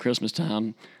of grief at Christmas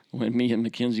time when me and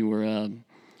Mackenzie were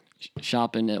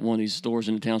shopping at one of these stores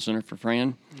in the town center for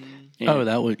Fran. Oh,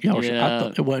 that was y'all. I Yeah.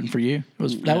 thought it wasn't for you.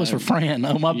 That was for Fran.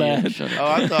 Oh, my bad. shut Oh,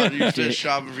 up. I thought you fish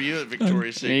shopping for you at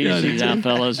Victoria's Secret. Easy now,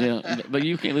 fellas. Yeah, but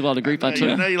you can't leave all the grief I I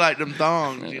took. know you like them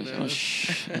thongs, you know. Oh,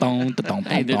 shh. Dong, dong,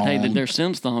 Hey, dong, dong. they're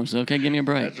Sims thongs. Okay, give me a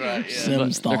break. That's right. Yeah.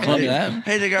 Sims But they're thong. clever. Look at that.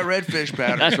 Hey, they got redfish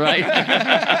pattern. That's right.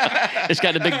 It's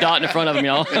got the big dot in the front of them,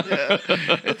 y'all.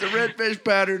 It's a redfish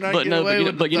pattern. I But get no, away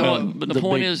with but you the know thong. what? But the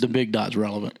point is, the big dot's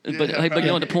relevant. but Yeah, hey, but you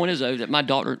know right. what the point is though, that my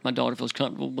daughter feels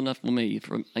comfortable enough with me.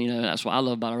 That's what I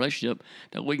love about our relationship,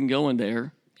 that we can go in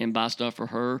there and buy stuff for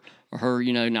her or her.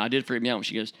 Now I did freak me out when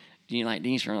she goes, "Do you like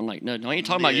Dean's?" I'm like, no, I ain't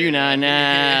talking about you now.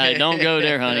 Nah, don't go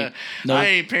there, honey. No, I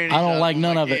ain't panties I don't on like with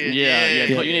none my of it. kids. Yeah.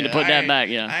 You need to put I that ain't- back.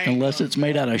 Yeah. I ain't Unless gonna- it's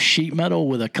made out of sheet metal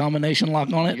with a combination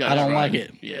lock on it, Yeah, I don't that's like right.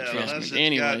 it. Yeah, Yeah, trust unless me. it's got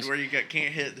Anyways, where you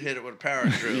can't hit it with a power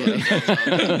drill.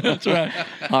 That's right.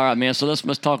 all right, man. So let's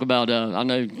talk about. I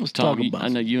know talk Tom. about I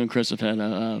know you and Chris have had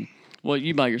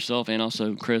you by yourself and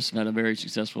also Chris have had a very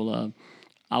successful.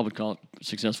 I would call it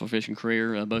successful fishing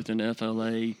career, both in the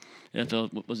FLA,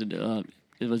 what was it?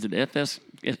 Was it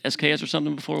SKS or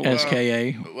something before?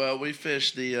 SKA. Well, we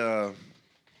fished the.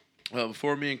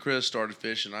 Before me and Chris started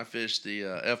fishing, I fished the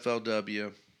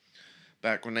FLW.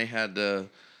 Back when they had the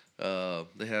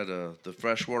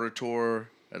freshwater tour,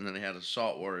 and then they had the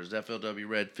saltwater. It's FLW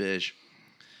Redfish,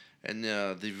 and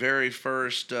the very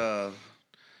first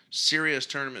serious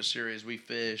tournament series we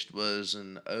fished was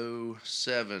in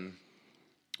 2007.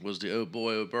 Was the Oh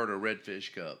Boy Alberta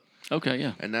Redfish Cup. Okay,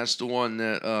 yeah. And that's the one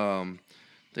that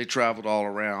they traveled all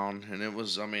around, and it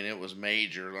was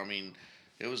major.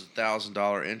 It was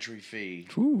 $1,000 entry fee,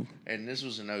 Ooh. and this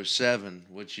was in 2007,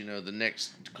 which the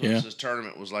next closest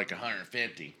tournament was like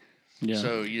 150. Yeah.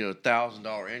 So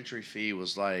 $1,000 entry fee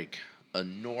was like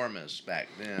enormous back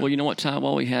then. Well, you know what, Ty?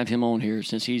 While we have him on here,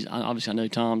 since he's obviously, I know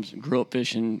Tom's grew up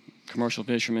fishing, commercial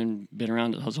fisherman, been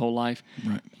around his whole life.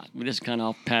 Right. We just kind of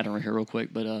off pattern here real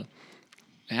quick, but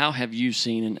how have you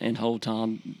seen and whole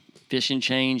Tom fishing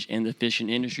change and the fishing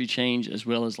industry change, as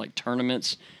well as like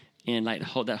tournaments and like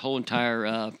that whole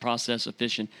entire process of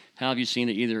fishing? How have you seen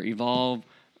it either evolve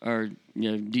or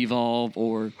devolve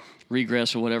or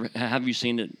regress or whatever? How have you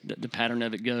seen the pattern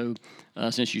of it go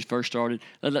since you first started?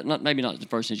 Maybe not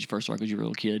since you first started because you were a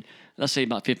little kid. Let's say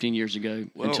about 15 years ago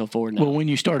until forward now. Well, when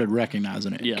you started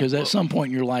recognizing it, Yeah. because at some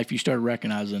point in your life you started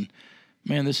recognizing,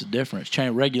 man, this is different. It's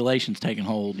changed. Regulations taking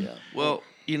hold. Yeah. Well,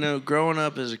 growing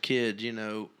up as a kid,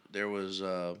 there was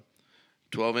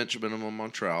 12-inch minimum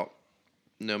on trout,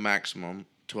 no maximum.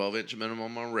 12-inch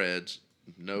minimum on reds,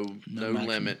 no maximum.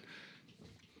 limit.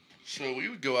 So we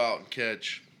would go out and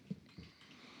catch,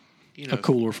 A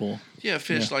cooler full.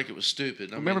 fish like it was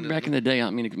stupid. Remember back in the day? I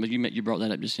mean, you brought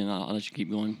that up just. I'll let you keep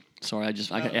going. Sorry, I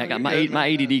got you're my good. my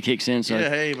ADD kicks in. So Yeah,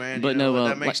 hey man, but no,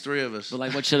 that makes like, three of us. But like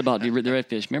what you said about the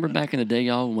redfish. Remember back in the day,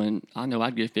 y'all, when I know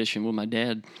I'd go fishing with my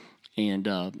dad, and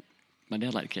my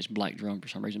dad liked to catch black drum for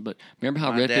some reason. But remember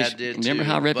how My dad redfish? did Remember too.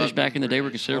 how redfish Buck back in the day were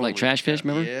Bridge. considered like Holy trash fish? cow.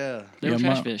 Remember? Yeah. They were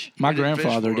trash my, fish. my We didn't fish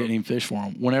grandfather for 'em. didn't even fish for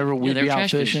them. Whenever we'd they be were out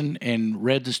trash fish. fishing and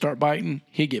reds would start biting,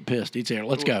 he'd get pissed. He'd say,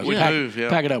 "Let's go. We pack, move, yeah.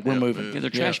 pack it up. We're Yeah, moving." move. Yeah, they're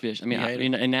trash fish. I mean, Yeah.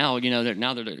 and now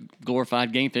they're the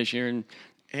glorified game fish here in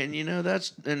And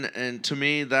that's and to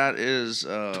me that is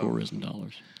tourism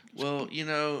dollars. well,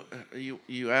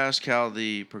 you ask how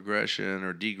the progression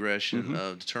or degression Mm-hmm.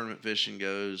 of the tournament fishing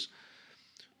goes.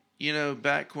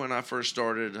 Back when I first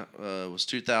started, was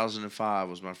 2005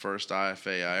 was my first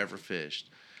IFA I ever fished.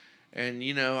 And,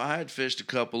 I had fished a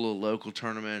couple of local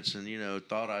tournaments and,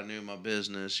 thought I knew my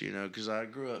business, because I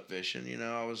grew up fishing.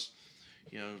 I was,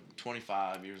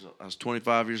 25 years old. I was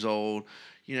 25 years old.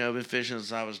 I've been fishing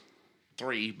since I was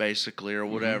 3, basically, or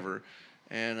whatever.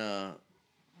 And,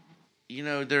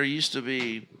 there used to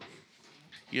be,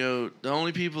 the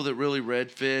only people that really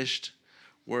red fished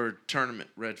were tournament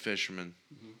red fishermen.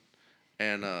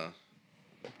 And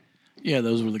Yeah,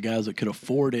 those were the guys that could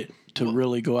afford it to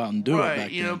really go out and do it right,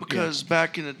 back then. because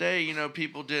back in the day,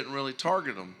 people didn't really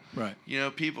target them. Right.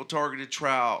 People targeted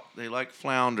trout. They like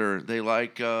flounder. They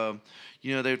like,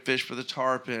 they'd fish for the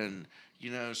tarpon.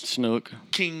 Snook.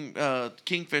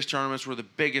 Kingfish tournaments were the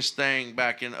biggest thing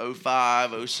back in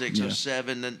 05, 06, Yeah.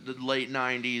 07, the late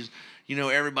 90s.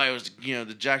 Everybody was,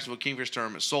 the Jacksonville Kingfish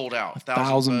tournament sold out.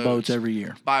 1,000 boats every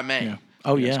year. By May. Yeah.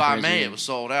 Oh, yeah. By crazy, May, yeah. it was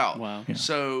sold out. Wow. Yeah.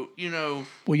 So,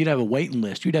 Well, you'd have a waiting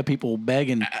list. You'd have people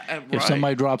begging, if right.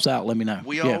 somebody drops out, let me know.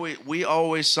 We Yeah.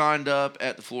 always signed up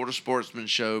at the Florida Sportsman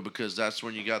Show because that's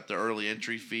when you got the early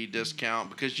entry fee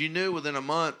discount because you knew within a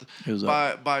month It was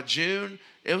by June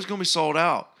it was going to be sold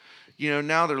out.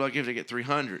 Now they're lucky if they get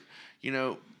 300.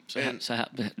 But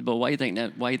But why do you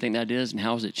think that is, and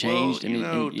how has it changed?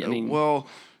 Well,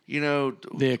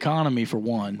 The economy for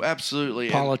one. absolutely.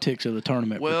 Politics of the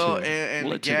tournament Well, for two. and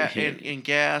it took a hit. and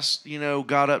gas,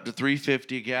 got up to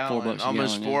 $3.50 a gallon, $4 a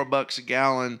almost gallon, yeah. $4 a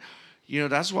gallon.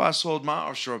 That's why I sold my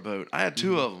offshore boat. I had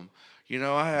two of them.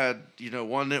 I had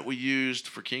one that we used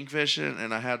for kingfishing,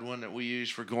 and I had one that we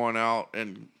used for going out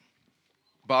and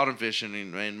bottom fishing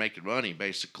and making money,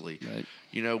 basically. Right.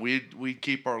 We'd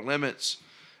keep our limits,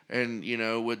 and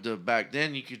with the back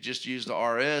then you could just use the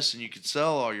RS and you could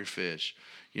sell all your fish.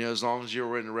 As long as you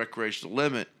were in the recreational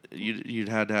limit, you'd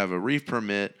had to have a reef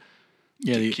permit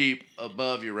to keep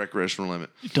above your recreational limit.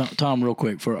 Tom, real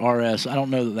quick, for RS, I don't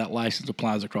know that license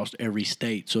applies across every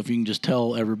state. So if you can just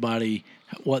tell everybody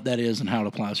what that is and how it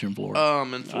applies here in Florida.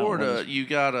 In Florida, you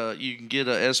can get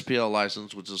a SPL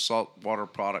license, which is a saltwater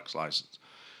products license.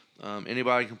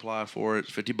 Anybody can apply for it.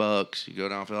 It's $50. You go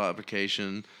down, fill out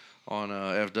application on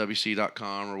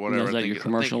fwc.com or whatever. Is that your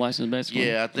commercial license, basically?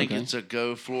 Yeah, I think it's a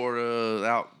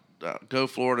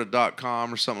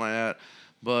GoFlorida.com or something like that.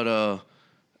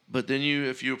 But then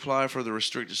if you apply for the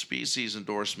restricted species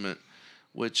endorsement,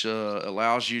 which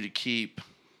allows you to keep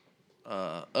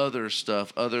other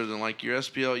stuff other than like your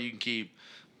SPL, you can keep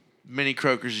many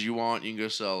croakers you want. You can go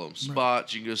sell them.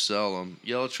 Spots, you can go sell them.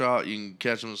 Yellow trout, you can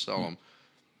catch them and sell them.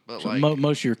 But So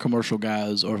most of your commercial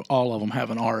guys, or all of them, have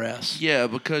an RS. yeah,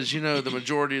 because the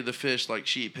majority of the fish like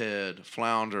sheephead,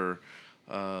 flounder,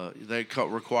 they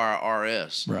require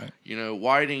RS. Right.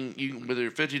 Whiting, with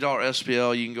your $50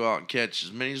 SPL, you can go out and catch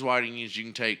as many whiting as you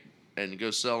can take and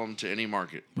go sell them to any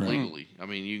market legally. I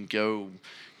mean, you can go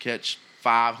catch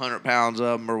 500 pounds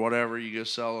of them or whatever, you go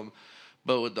sell them.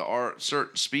 But with the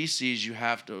certain species, you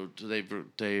have to. They've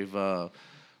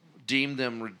deemed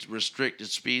them restricted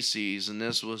species, and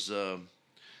this was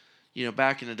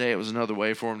back in the day, it was another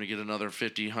way for them to get another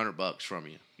 $100 from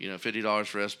you. $50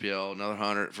 for SPL, another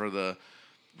 100 for the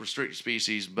restricted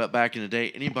species. But back in the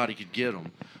day, anybody could get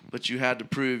them, but you had to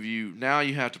prove you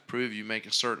make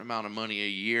a certain amount of money a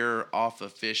year off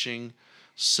of fishing,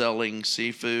 selling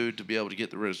seafood to be able to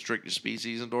get the restricted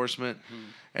species endorsement.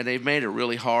 And they've made it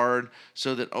really hard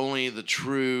so that only the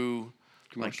true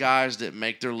guys that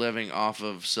make their living off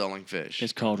of selling fish.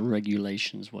 It's called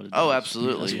regulations. What it is. Oh,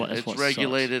 absolutely. That's It's what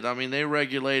regulated. sucks. I mean, they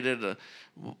regulated.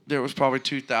 There was probably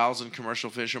 2,000 commercial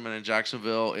fishermen in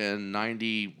Jacksonville in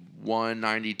 91,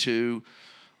 92.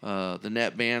 The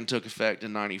net ban took effect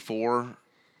in 94.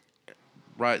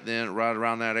 Right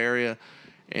around that area.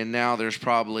 And now there's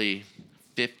probably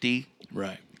 50.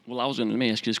 Right. Well, let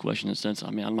me ask you this question in a sense. I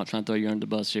mean, I'm not trying to throw you under the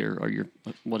bus here or your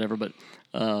whatever, but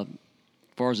as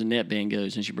far as the net ban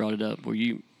goes, since you brought it up, were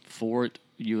you for it?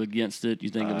 You against it? You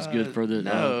think it was good for the?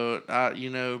 No,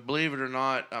 believe it or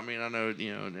not, I mean, I know,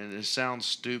 and it sounds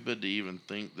stupid to even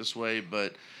think this way,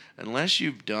 but unless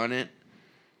you've done it,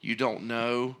 you don't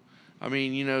know. I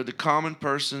mean, the common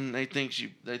person, they think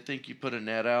you put a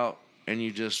net out and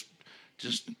you just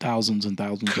thousands and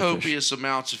thousands of fish. Copious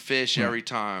amounts of fish every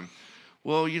time.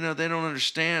 Well, they don't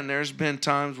understand. There's been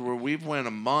times where we've went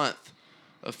a month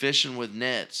of fishing with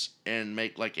nets and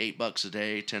make like $8 a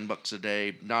day, $10 a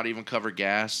day, not even cover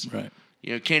gas. Right.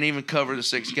 Can't even cover the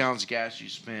 6 gallons of gas you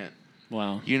spent.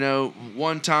 Wow.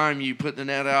 One time you put the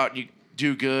net out, you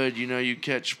do good. You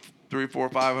catch 300,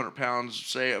 400, 500 pounds,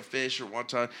 say, of fish, or one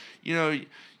time.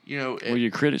 Well,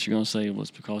 your critics are going to say it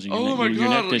was because you're Oh my net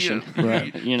God! fishing.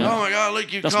 Right. Oh my God!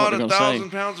 Look, you That's caught what they're 1,000 gonna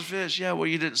say. pounds of fish. Yeah, well,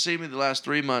 you didn't see me the last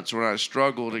 3 months when I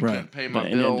struggled and Right. couldn't pay my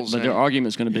But bills. their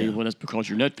argument's going to be, well, that's because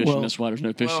you're net fishing. Well, That's why there's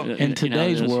no fish. well, In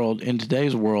today's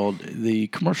world, the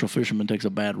commercial fisherman takes a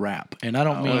bad rap, and I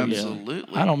don't mean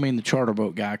absolutely. I don't mean the charter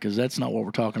boat guy, because that's not what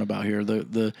we're talking about here. The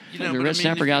the but red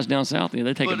snapper if- guys down south,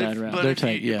 they take a bad rap. But They if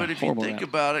take- you, yeah, but if you horrible think rap.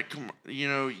 about it,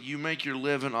 you make your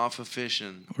living off of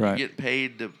fishing. Right. You get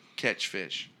paid to catch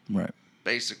fish, right.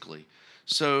 basically.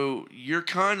 So you're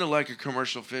kind of like a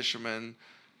commercial fisherman,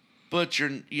 but you're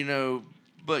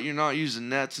not using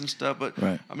nets and stuff. But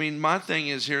Right. I mean, my thing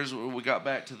is, here's what we got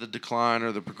back to the decline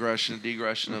or the progression,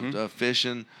 degression of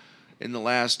fishing in the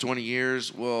last 20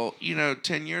 years. Well,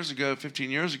 10 years ago, 15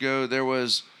 years ago, there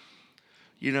was,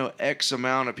 X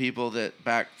amount of people that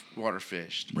backwater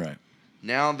fished. Right.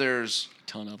 Now there's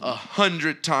Ton of them.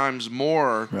 100 times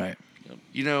more. Right.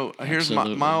 Here's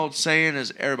Absolutely. my old saying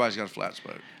is everybody's got a flats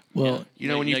boat. Well,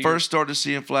 When you first started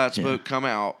seeing flats boat come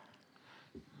out,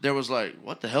 there was like,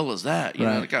 what the hell is that?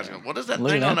 Right. The guys go, what is that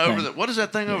Look thing at on that over thing. the? What is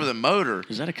that thing over the motor?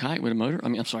 Is that a kite with a motor? I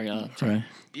mean, I'm sorry. right.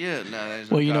 Yeah, no. There's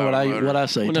Well, no you know power motor. what I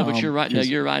say, Well, no, Tom, but you're right. No, is-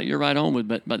 you're right. You're right on with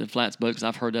about the flats boat, because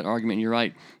I've heard that argument. You're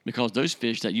right, because those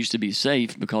fish that used to be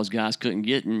safe because guys couldn't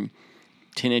get in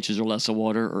 10 inches or less of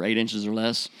water or 8 inches or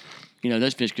less.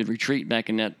 Those fish could retreat back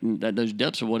in those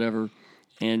depths or whatever,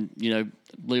 And,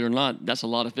 believe it or not, that's a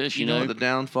lot of fish, You know what the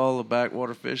downfall of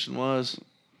backwater fishing was?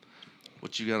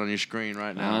 What you got on your screen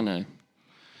right now. I know.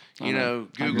 You know,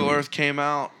 Google Earth came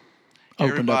out.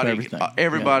 Opened up everything.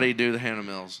 Everybody do the Hannah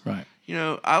Mills. Right. You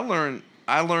know, I learned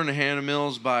the Hannah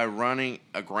Mills by running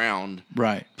aground,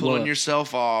 Right. pulling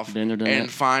yourself off, Been there, done and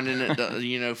that. finding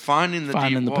it. Finding the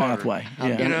Finding deep the water. pathway. I've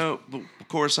Yeah. done You know, of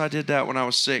course, I did that when I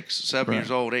was 6, 7 Right.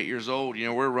 years old, 8 years old. You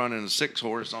know, we're running a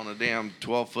 6-horse on a damn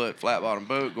 12-foot flat bottom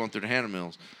boat going through the Hannah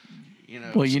Mills. You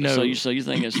know, Well, you know. So you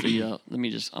think it's the?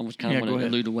 I was kind Yeah, of go want to ahead.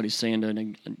 allude to what he's saying,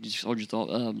 and just hold your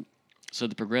thought. So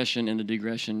the progression and the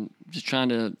degression, just trying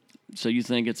to. So you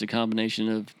think it's a combination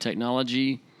of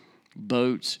technology,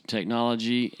 boats,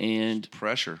 technology, and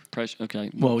pressure. pressure?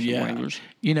 Okay. Well, some yeah. wranglers.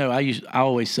 You know, I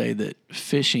always say that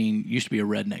fishing used to be a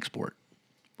redneck sport,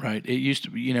 right? It used to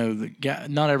be. You know,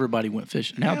 not everybody went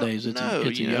fishing. Nowadays, it's a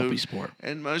yuppie sport.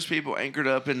 And most people anchored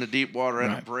up in the deep water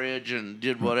at a Right. bridge and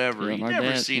did whatever. Yeah, You my never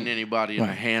dad- seen anybody in the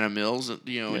Right. Hannah Mills, in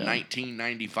Yeah.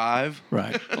 1995.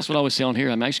 Right. That's what I always say on here.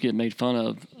 I'm actually getting made fun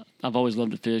of. I've always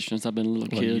loved to fish since I've been a little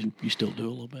Well, kid. you still do a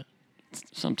little bit.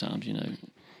 Sometimes,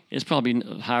 it's probably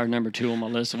higher number 2 on my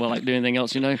list. Well, like do anything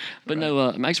else, But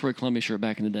no, Max wear a Columbia shirt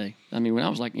back in the day. I mean, when I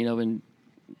was like, in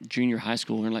junior high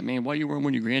school, they're like, man, why are you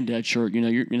wearing your granddad shirt?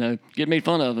 You're get made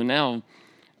fun of, and now,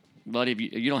 buddy, if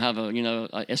you don't have a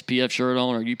SPF shirt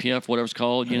on or UPF, whatever it's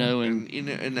called, and And You're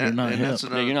not that's hip.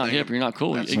 another you're not thing. hip, you're not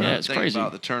cool. That's Yeah, another it's thing crazy.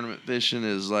 about the tournament fishing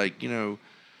is like,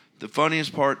 the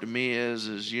funniest part to me is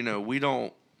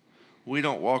we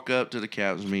don't walk up to the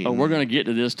captain's meeting. Oh, we're gonna get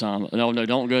to this, Tom. No,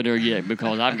 don't go there yet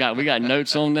because we got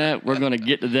notes on that. We're gonna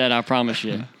get to that. I promise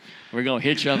you. We're gonna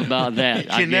hit you up about that. You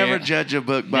can never judge a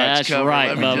book by its That's cover. right,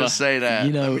 Let me Bubba. just say that.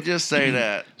 You know- Let me just say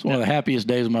that. It's one of the happiest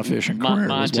days of my fishing career.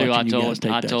 Mine was too. watching you guys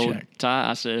take that check. Ty.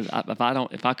 I said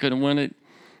if I couldn't win it,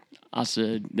 I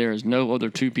said there is no other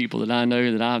 2 people that I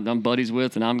know that I'm buddies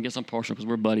with, and I guess I'm partial because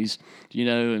we're buddies,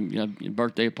 and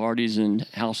birthday parties and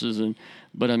houses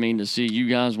But I mean to see you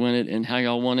guys win it and how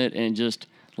y'all won it, and just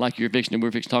like we're fixing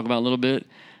to talk about a little bit.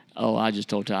 Oh, I just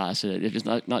told Ty. I said if it's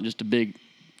not just a big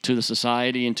to the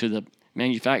society and to the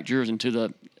manufacturers and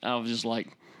I was just like.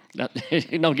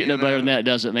 It don't get no better than that,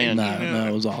 does it, man? No,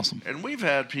 it was awesome. And we've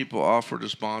had people offer to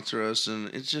sponsor us, and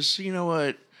it's just, you know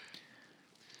what?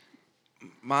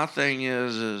 My thing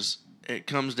is it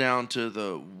comes down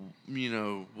to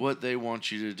what they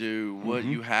want you to do, what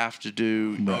you have to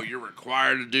do. Right. Oh, you're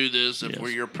required to do this if Yes. we're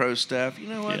your pro staff. You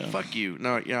know what? Yeah. Fuck you.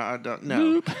 No, I don't.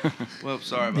 No. Well,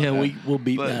 sorry about Yeah, that. we'll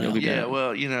beat But that up. yeah,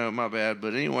 well, my bad.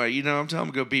 But anyway, I'm telling them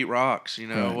to go beat rocks.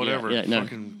 Right. Whatever. Yeah, no.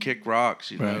 Fucking kick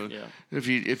rocks. Right. Yeah. If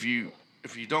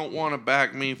you don't want to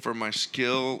back me for my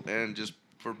skill and just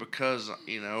because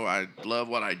I love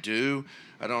what I do,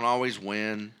 I don't always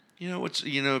win.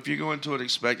 If you go into it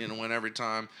expecting to win every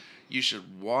time, you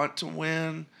should want to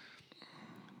win,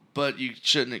 but you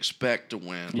shouldn't expect to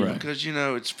win Right. because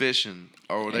it's fishing,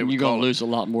 or they And would you're call gonna lose a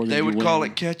lot more than they you would win. call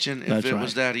it catching if That's it right.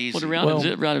 was that easy. Well, the reality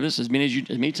Well- is this: as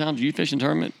many times you fish in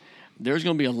tournament, there's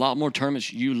going to be a lot more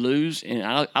tournaments you lose. And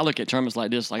I look at tournaments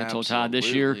like this, like I told Ty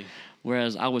this year. Absolutely.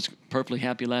 Whereas I was perfectly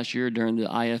happy last year during the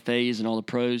IFAs and all the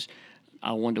pros.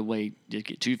 I wanted to just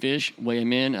get 2 fish, weigh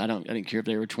them in. I didn't care if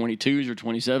they were 22s or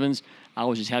 27s. I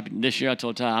was just happy. This year I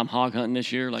told Ty I'm hog hunting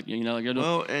this year. Like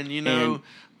Well, and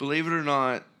believe it or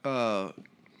not,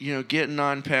 getting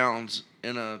 9 pounds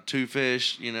in a 2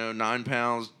 fish, 9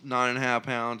 pounds, 9.5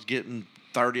 pounds, getting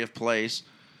 30th place,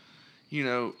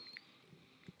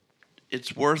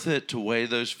 it's worth it to weigh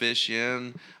those fish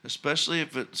in, especially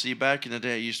if back in the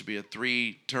day, it used to be a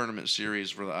 3 tournament series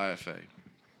for the IFA.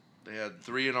 They had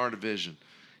 3 in our division.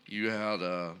 You had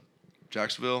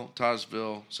Jacksonville,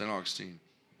 Titusville, St. Augustine.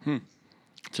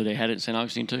 So they had it in St.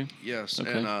 Augustine too. Yes,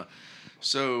 Okay. and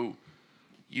so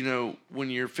when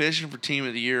you're fishing for team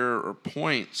of the year or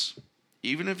points,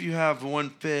 even if you have 1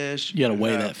 fish, You gotta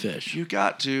weigh that fish. You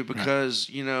got to because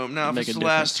now if Make it's a the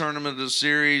last difference. tournament of the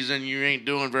series and you ain't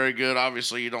doing very good,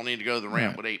 obviously you don't need to go to the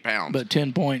ramp Right. with 8 pounds. But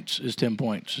 10 points is 10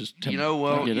 points. Is 10,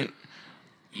 I get it.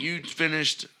 You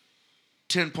finished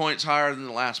 10 points higher than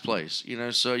the last place.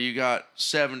 So you got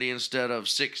 70 instead of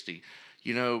 60.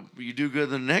 You do good in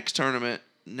the next tournament.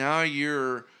 Now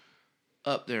you're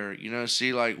up there.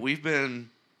 See, like we've been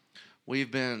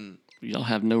Y'all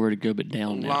have nowhere to go but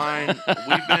down now.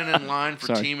 we've been in line for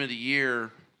Sorry. team of the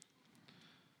year,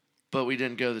 but we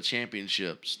didn't go to the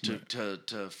championships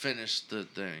to finish the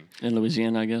thing. In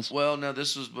Louisiana, I guess. Well, no,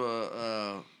 this was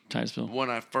Titusville. when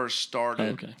I first started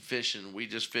Oh, okay. fishing. We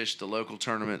just fished the local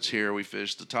tournaments here. We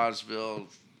fished the Titusville,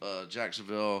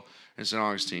 Jacksonville, and St.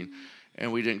 Augustine.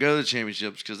 And we didn't go to the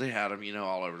championships because they had them,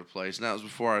 all over the place. And that was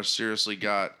before I seriously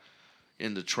got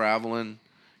into traveling.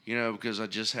 because I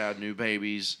just had new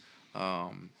babies.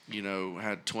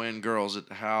 Had twin girls at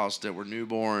the house that were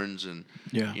newborns, and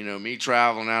Yeah. me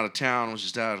traveling out of town was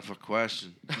just out of a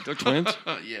question. They're twins.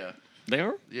 Yeah, They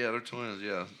are. yeah, they're twins.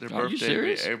 Yeah, their Are you birthday will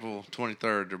be serious? April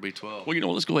 23rd. They'll be 12.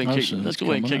 Well, let's go ahead and Oh, kick. so Let's that's go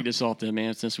ahead and coming kick up. this off then,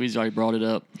 man. Since we've already brought it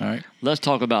up, All right. let's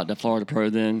talk about the Florida Pro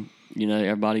then.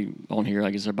 Everybody on here,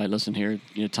 I guess everybody listening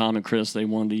here, Tom and Chris, they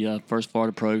won the first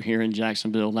Florida Pro here in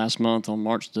Jacksonville last month on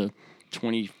March the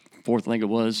 24th, I think it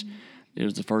was. It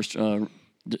was the first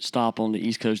stop on the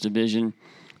East Coast Division,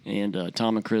 and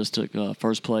Tom and Chris took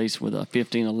first place with a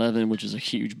 15-11, which is a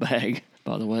huge bag,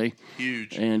 by the way.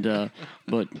 Huge. And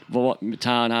but what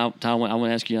Ty and I want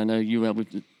to ask you. I know we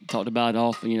talked about it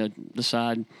off, the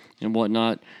side and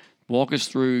whatnot. Walk us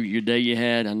through your day you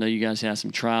had. I know you guys had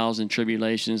some trials and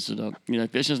tribulations.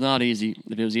 Fishing's not easy.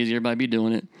 If it was easy, everybody'd be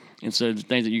doing it. And so the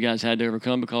things that you guys had to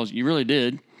overcome, because you really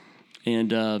did,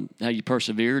 and how you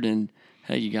persevered, and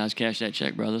hey, you guys cashed that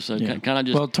check, brother. So Yeah. kind of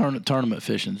just. Well, tournament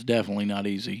fishing's definitely not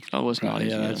easy. Oh, it's not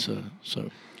easy. Yeah, yeah. that's so.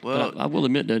 Well, But I will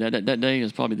admit, though, that day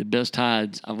is probably the best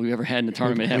tides we've ever had in the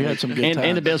tournament. We had some good and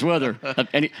the tides. best weather.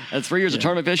 3 years of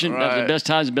tournament fishing, that was the Right. best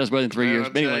tides and best weather in 3 man, years.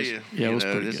 I'll But tell anyways, you, Yeah, it was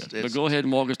pretty it's- good. but go ahead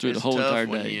and walk us through the It's whole tough entire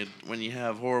when day. when you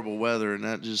have horrible weather, and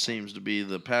that just seems to be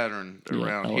the pattern Yeah,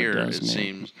 around oh, it here. does, It man.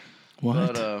 seems.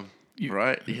 What? But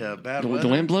right, yeah, bad The weather.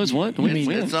 wind blows what? The wind It's,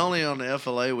 winds. it's only on the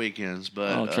FLA weekends,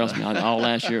 but Oh, trust me, all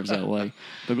last year it was that way.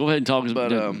 But go ahead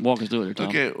and walk us through it, there, Tom.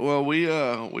 Okay, well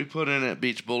we put in at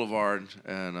Beach Boulevard,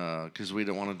 and because we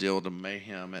didn't want to deal with the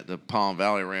mayhem at the Palm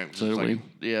Valley ramp. 'Cause So it's did like,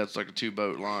 yeah, it's like a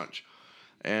 2-boat launch,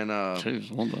 and Two,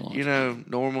 one boat.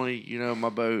 normally my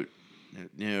boat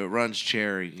runs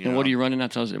cherry. And what are you running?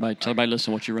 Tell everybody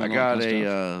listen what you run. I all got that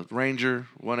stuff. a Ranger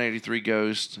 183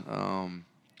 Ghost.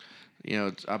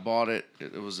 I bought it.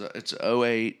 It's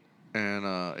 08, and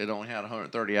it only had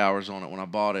 130 hours on it when I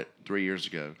bought it 3 years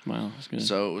ago. Wow, that's good.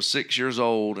 So it was 6 years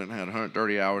old and had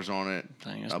 130 hours on it.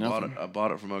 Dang, that's I nothing.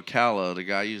 bought it from Ocala. The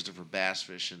guy used it for bass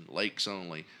fishing, lakes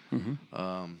only. Mm-hmm.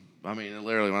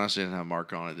 Literally, when I say it didn't have a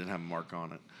mark on it, didn't have a mark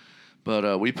on it.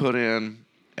 But we put in,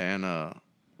 and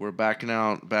we're backing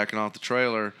off the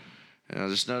trailer, and I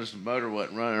just noticed the motor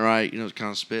wasn't running right. It was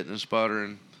kind of spitting and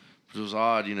sputtering, which was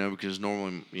odd, because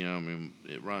normally,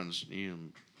 it runs,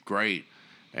 great.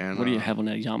 And What do you have on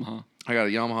that Yamaha? I got a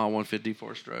Yamaha 150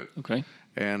 4-stroke. Okay.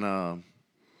 And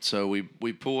so we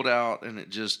pulled out, and it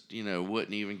just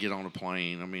wouldn't even get on a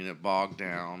plane. It bogged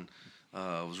down. It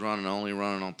was only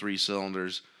running on 3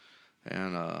 cylinders,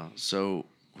 and so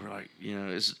we're like,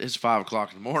 it's 5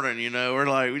 o'clock in the morning. We're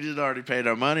like, we just already paid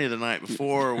our money the night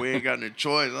before. We ain't got no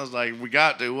choice. I was like, we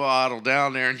got to waddle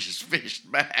down there and just fish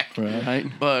back. Right.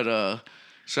 But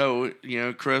so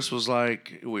Chris was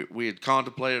like, we had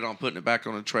contemplated on putting it back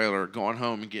on the trailer, going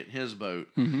home and getting his boat,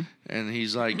 and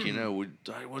he's like,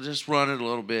 we'll just run it a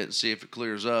little bit and see if it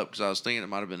clears up, because I was thinking it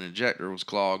might have been the injector was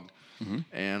clogged,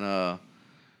 and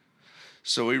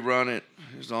so we run it.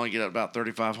 It was only get up about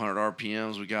 3,500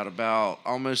 RPMs. We got about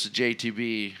almost a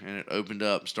JTB, and it opened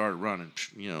up and started running.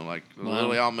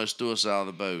 Literally almost threw us out of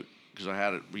the boat, because I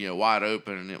had it, wide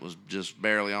open, and it was just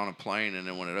barely on a plane. And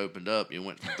then when it opened up, it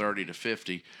went from 30 to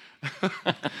 50.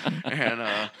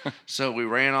 And so we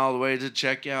ran all the way to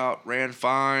checkout, ran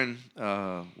fine.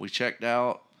 We checked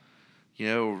out,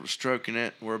 we're stroking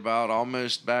it. We're about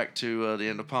almost back to the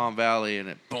end of Palm Valley, and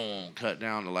it, boom, cut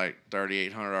down to like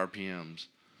 3,800 RPMs.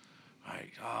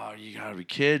 Like, oh, you got to be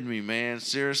kidding me, man.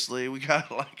 Seriously, we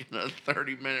got like another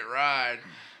 30-minute ride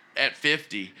at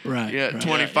 50. Right, Yeah, at right.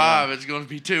 25, it's going to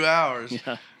be 2 hours.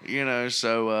 Yeah.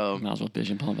 So Might as well fish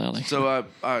in Palm Valley. so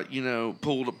I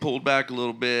pulled back a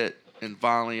little bit, and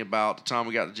finally about the time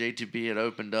we got the JTB, it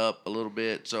opened up a little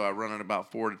bit. So I run at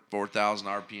about 4,000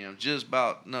 RPM, just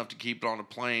about enough to keep it on the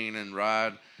plane and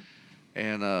ride.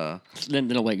 And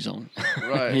then a wake zone.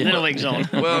 right, Then a wake zone.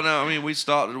 well, no, we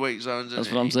stopped at wake zones.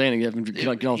 That's what I'm saying. You have to get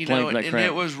off plane for that and crap.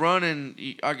 it was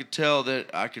running. I could tell that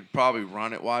I could probably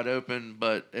run it wide open,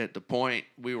 but at the point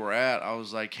we were at, I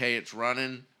was like, "Hey, it's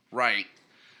running right.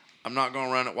 I'm not going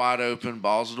to run it wide open,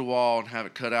 balls to the wall, and have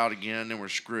it cut out again. Then we're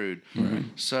screwed." Right.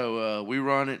 So we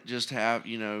run it, just have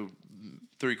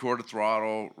 3/4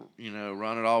 throttle,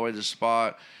 run it all the way to the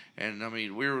spot. And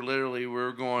we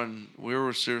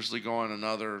were seriously going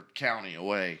another county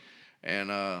away,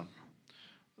 and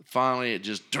finally it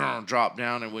just dropped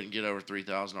down and wouldn't get over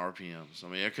 3,000 RPMs.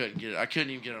 I couldn't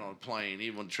even get it on a plane,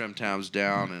 even when the trim time's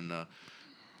down, and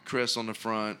Chris on the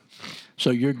front, So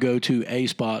your go-to A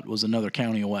spot was another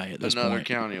county away at this another point.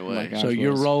 county away. Like So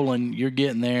you're was. rolling, you're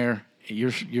getting there,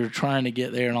 you're trying to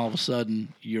get there, and all of a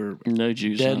sudden you're No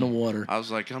juice. dead in huh? the water. I was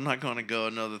like, I'm not going to go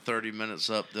another 30 minutes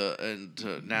up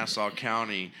into Nassau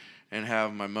County and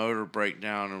have my motor break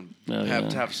down and Oh, have yeah.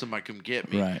 to have somebody come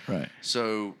get me. Right.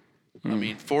 So, I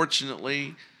mean,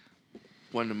 fortunately,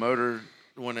 when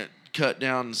it cut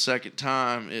down the second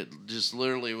time, it just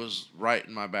literally was right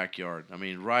in my backyard. I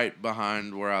mean, right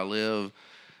behind where I live.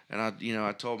 And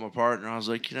I told my partner, I was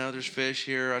like, there's fish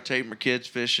here. I take my kids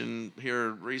fishing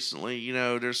here recently.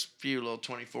 There's a few little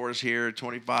 24s here,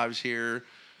 25s here,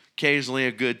 occasionally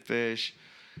a good fish.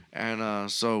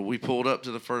 And so we pulled up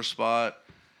to the first spot,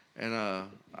 and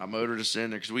I motored us in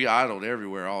there because we idled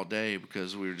everywhere all day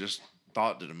because we were just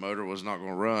thought that the motor was not going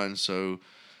to run. So,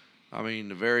 I mean,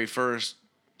 the very first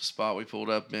spot we pulled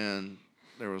up in,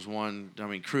 there was one,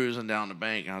 cruising down the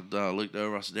bank. I looked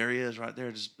over. I said, there he is right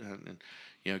there.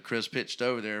 And Chris pitched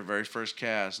over there, very first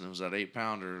cast, and it was that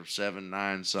 8-pounder,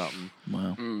 7-9 something.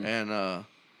 Wow. And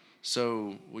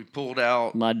so we pulled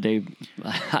out. My day,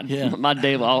 Yeah. my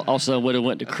day also would have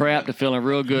went to crap to feeling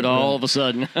real good all of a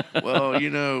sudden. Well,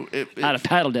 I'd have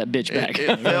paddled that bitch back.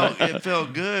 it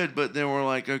felt good, but then we're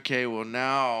like, okay, well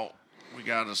now we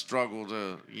got to struggle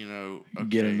to,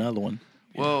 Get okay. another one.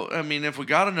 Well, I mean, if we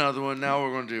got another one, now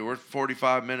we're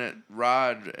 45-minute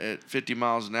ride at 50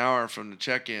 miles an hour from the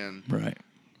check-in Right.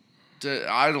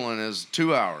 to idling is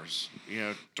 2 hours,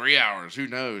 3 hours. Who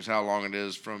knows how long it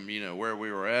is from, where we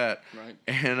were at. Right.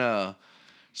 And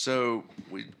so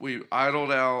we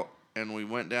idled out and we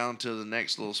went down to the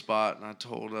next little spot. And I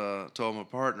told my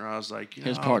partner, I was like,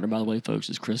 His partner, by the way, folks,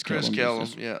 is Chris Kellum. Chris Kellum,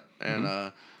 yeah. And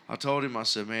I told him, I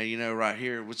said, man, right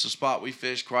here, it's a spot we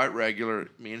fish quite regular,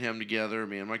 me and him together,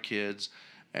 me and my kids.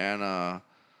 And I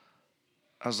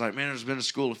was like, man, there's been a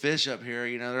school of fish up here.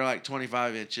 They're like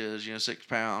 25 inches, 6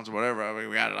 pounds or whatever. I mean,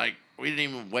 we didn't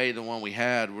even weigh the one we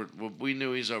had. We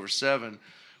knew he was over 7.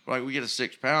 We're like, we get a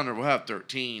 6-pounder, we'll have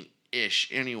 13-ish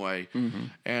anyway. Mm-hmm.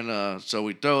 And so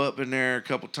we throw up in there a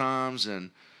couple times,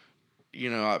 and,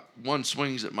 one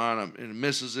swings at mine and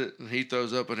misses it, and he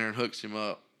throws up in there and hooks him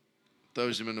up,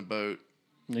 throws him in the boat.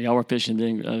 Y'all were fishing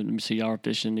then. Let me see. Y'all were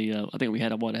fishing the. I think we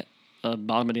had a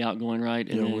bottom of the outgoing, right?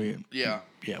 And then,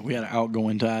 We had an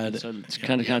outgoing tide. so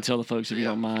kind of tell the folks if you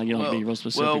don't mind. You don't have to be real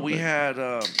specific. Well, we but- had,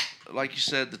 like you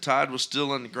said, the tide was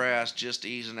still in the grass, just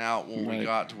easing out when we Right.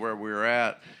 got to where we were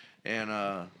at, and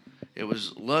it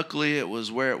was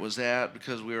where it was at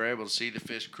because we were able to see the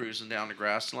fish cruising down the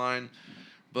grass line.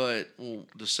 But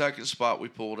the second spot we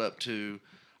pulled up to,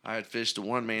 I had fished a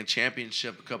one-man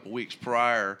championship a couple weeks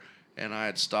prior, and I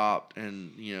had stopped,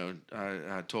 and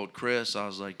I told Chris, I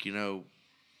was like,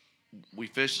 we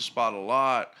fish the spot a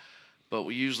lot, but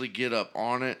we usually get up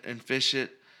on it and fish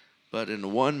it. But in the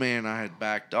one man, I had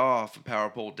backed off and power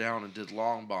pulled down and did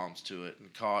long bombs to it, and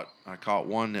I caught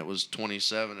one that was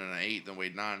 27 1/8 and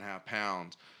weighed 9.5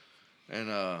 pounds. And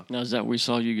Now is that where we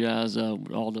saw you guys?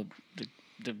 All the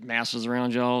masses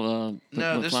around y'all.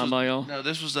 By y'all. no,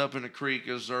 this was up in the creek.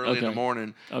 It was early in the Okay.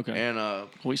 morning. Okay. And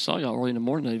We saw y'all early in the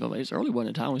morning. It's early,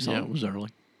 wasn't it? Time we saw. Yeah, it. it was early.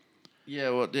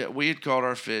 we had caught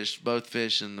our both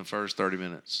fish in the first 30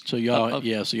 minutes. So y'all,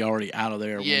 okay. so y'all already out of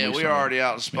there. when Yeah, we saw were it. already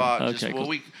out of the spot. Yeah. Just,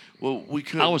 Okay, we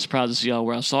could. I was surprised to see y'all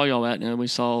where I saw y'all at, and we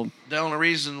saw, The only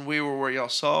reason we were where y'all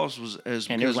saw us was and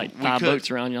there because was like we 5 couldn't- boats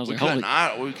around you. I was we like, couldn't holy!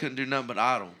 idle. We couldn't do nothing but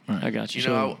idle. I got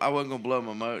you. I wasn't gonna blow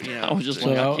my motor. I was just So-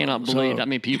 like, I cannot believe so- that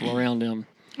many people around them.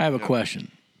 I have a question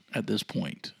at this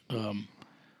point.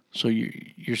 So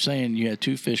you're saying you had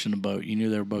 2 fish in the boat. You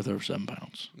knew they were both over 7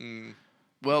 pounds.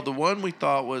 Well, the one we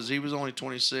thought he was only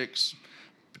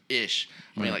 26-ish.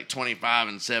 I mean, like 25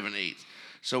 7/8.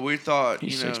 So we thought,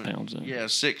 He's 6 pounds, though. Yeah,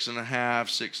 6.5,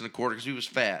 6 1/4, because he was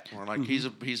fat. We're like,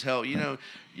 he's held.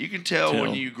 You can tell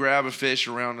when you grab a fish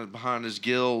around and behind his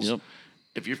gills. Yep.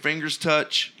 If your fingers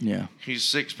touch, Yeah. he's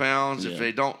 6 pounds. Yeah. If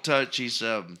they don't touch, he's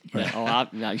 7.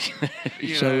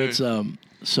 You So it's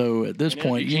so at this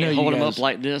point, you can't you hold him guys, up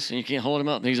like this, and you can't hold him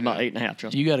up. He's about 8.5.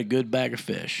 Trust me. you got a good bag of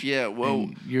fish. Yeah, well,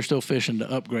 and you're still fishing to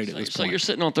upgrade at this So point. you're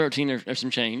sitting on 13 or some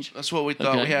change, that's what we thought.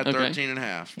 Okay, We had okay.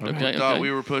 13.5. Okay, We thought okay.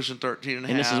 we were pushing 13.5.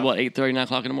 and this is what 8:30, 9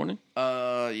 o'clock in the morning.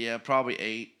 Yeah, probably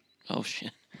 8. Oh shit!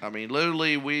 I mean,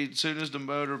 literally, as soon as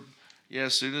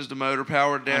the motor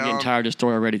powered down. I'm getting tired of this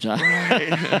story already,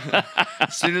 Ty.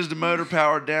 As soon as the motor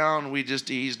powered down, we just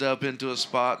eased up into a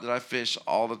spot that I fish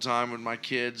all the time with my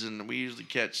kids, and we usually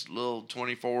catch little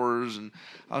 24s. And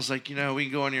I was like, we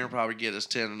can go in here and probably get us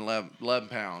 10 and 11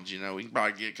 pounds. We can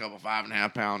probably get a couple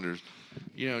 5.5 pounders.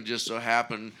 Just so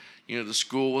happened, the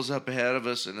school was up ahead of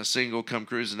us, and a single come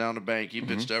cruising down the bank. He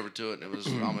pitched over to it, and it was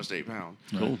almost 8 pounds.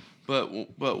 Cool. But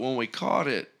when we caught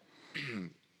it,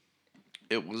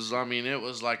 it was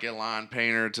like a line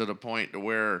painter to the point to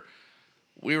where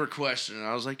we were questioning.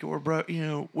 I was like, we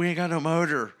ain't got no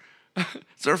motor.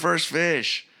 It's our first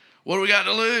fish. what do we got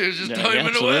to lose? Just Yeah, throw him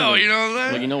in the well. absolutely. You know what I'm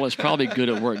saying? Well, you know what's probably good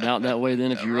it worked out that way.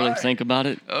 Then, if you really Right. think about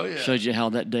it, Oh, yeah. shows you how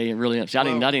that day really. See, I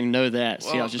didn't know that. See,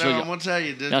 I Well, was just no, showing I'm you- gonna tell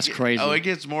you. That's crazy. Oh, it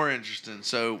gets more interesting.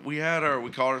 So we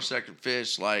caught our second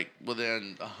fish like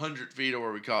within 100 feet of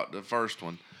where we caught the first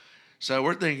one. So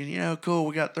we're thinking, cool,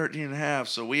 we got 13 and a half.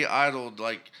 So we idled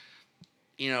like,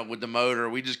 with the motor.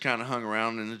 We just kind of hung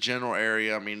around in the general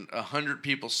area. I mean, 100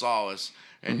 people saw us,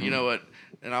 and you know what?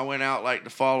 And I went out like the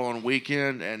following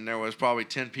weekend, and there was probably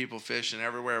 10 people fishing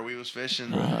everywhere we was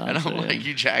fishing. And I'm like,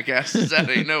 you jackasses, that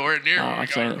ain't nowhere near where we I'm got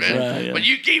saying our the same fish. thing, yeah. But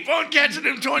you keep on catching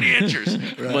them 20 inchers.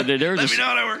 But there's Let just, me know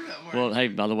how that worked out. Mark. well, hey,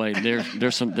 by the way,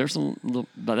 there's some little,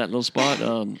 by that little spot.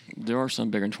 There are some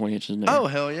bigger than 20 inches in there. Oh,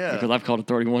 hell yeah. Because I've caught a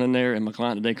 31 in there, and my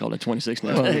client today called a 26 in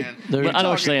Well, there. man, there- But I know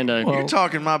what you're saying, though. You're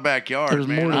talking my backyard, There's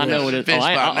man. more to I know this. what it is. Fish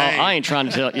by name. I ain't trying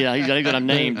to tell. Yeah, he's got a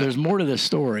name. There's more to this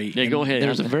story. Yeah, and go ahead.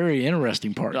 There's a very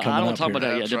interesting part coming I don't up talk here. about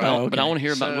that yet, That's but, right. but I want to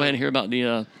hear about. So- Go ahead and hear about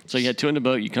the. So you had two in the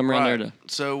boat. You come around there to.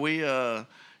 So we,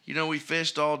 we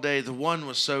fished all day. The one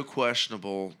was so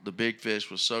questionable. The big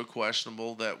fish was so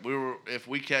questionable that if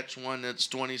we catch one that's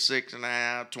 26 and a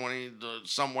half, 20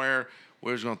 somewhere,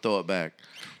 we're just gonna throw it back,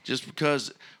 just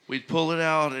because we'd pull it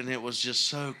out and it was just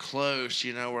so close.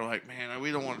 We're like, man,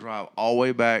 we don't want to drive all the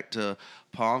way back to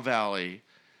Palm Valley.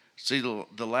 See,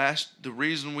 the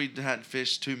reason we hadn't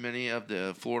fished too many of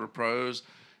the Florida Pros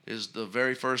is the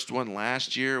very first one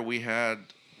last year we had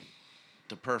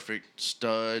the perfect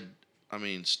stud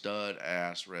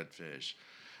ass redfish.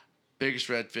 Biggest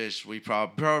redfish we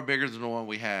probably bigger than the one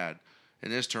we had in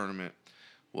this tournament.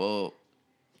 Well,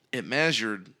 it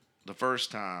measured the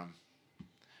first time,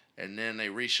 and then they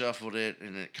reshuffled it,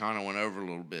 and it kind of went over a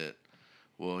little bit.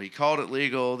 Well, he called it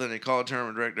legal, then they called the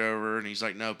tournament director over, and he's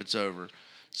like, nope, it's over.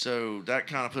 So that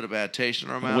kind of put a bad taste in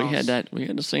our mouths. We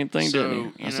had the same thing, So,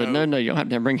 didn't we? I you said, know, no, you don't have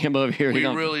to bring him over here. We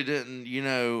really didn't,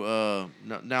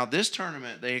 now this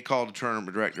tournament, they called the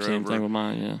tournament director Same over. thing with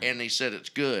mine, yeah. And they said it's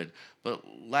good. But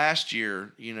last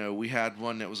year, we had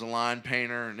one that was a line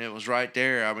painter, and it was right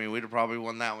there. I mean, we'd have probably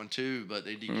won that one too, but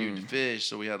they DQ'd the fish,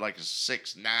 so we had like a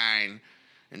 6-9,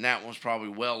 and that one was probably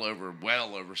well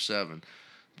over 7.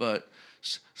 But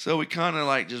so we kind of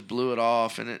like just blew it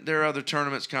off, and there are other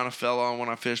tournaments kind of fell on when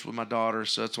I fished with my daughter,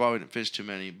 so that's why we didn't fish too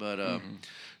many. But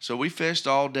so we fished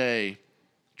all day,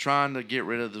 trying to get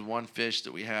rid of the one fish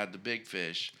that we had, the big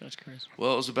fish. That's crazy.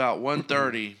 Well, it was about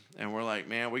 1:30, and we're like,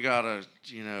 man, we gotta,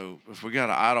 if we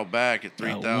gotta idle back at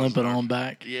 3,000, Limp it on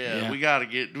back. yeah, we gotta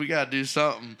do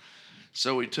something.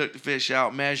 So we took the fish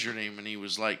out, measured him, and he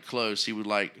was like close. He would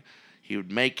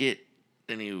make it,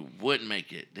 then he wouldn't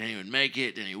make it, then he would make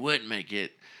it, then he wouldn't make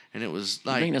it, and it was I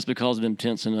like, think that's because of them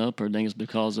tensing up, or I think it's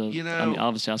because of.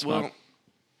 Obviously that's why.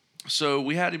 So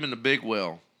we had him in the big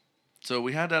well. So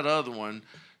we had that other one.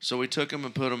 So we took him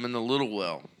and put him in the little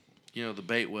well, the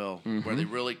bait well, where they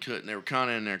really couldn't. They were kind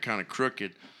of in there, kind of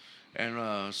crooked.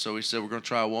 And so we said, we're going to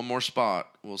try one more spot.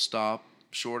 We'll stop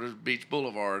short of Beach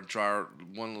Boulevard, try our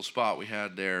one little spot we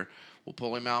had there. We'll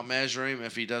pull him out, measure him.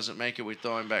 If he doesn't make it, we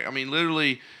throw him back. I mean,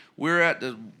 literally, we're at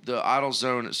the idle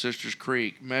zone at Sisters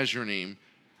Creek, measuring him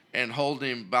and holding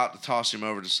him, about to toss him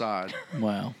over the side.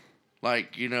 Wow.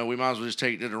 Like, we might as well just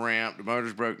take it to the ramp. The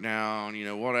motor's broke down,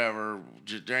 whatever.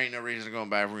 There ain't no reason to go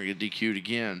back. We're going to get DQ'd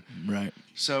again. Right.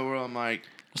 So I'm like,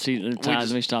 See, let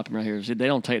me stop him right here. See, they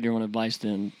don't take their own advice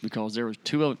then, because there was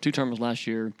two tournaments last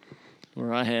year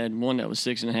where I had one that was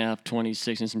 6.5,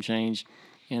 26 and some change,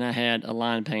 and I had a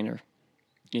line painter.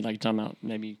 Like you're talking about,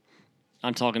 maybe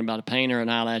I'm talking about a painter, an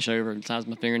eyelash over the size of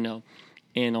my fingernail.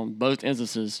 And on both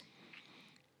instances,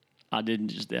 I didn't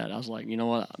just that. I was like, you know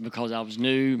what? Because I was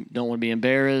new, don't want to be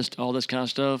embarrassed, all this kind of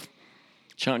stuff.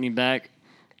 Chunked him back,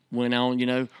 went on.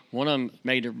 One of them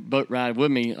made a boat ride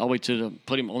with me all the way to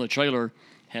put him on the trailer.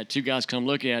 Had two guys come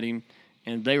look at him,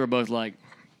 and they were both like,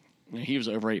 he was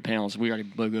over 8 pounds. We already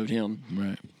BOGO'd him.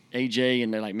 Right. AJ,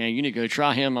 and they're like, man, you need to go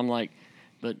try him. I'm like,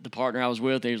 but the partner I was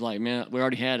with, they was like, man, we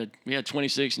had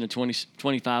 26 and a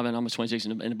 25 and almost 26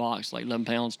 in the box, like 11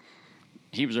 pounds.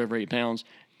 He was over 8 pounds.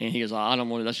 And he goes, I don't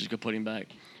want to. Let's just go put him back.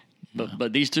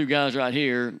 But these two guys right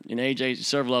here, and AJ,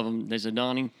 several of them, they said,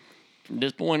 Donnie, from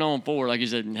this point on forward, like you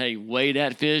said, hey, weigh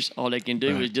that fish. All they can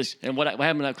do is just. And what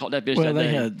happened when I caught that fish Well, that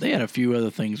day? they had a few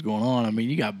other things going on. I mean,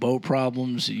 you got boat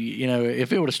problems.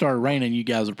 If it would have started raining, you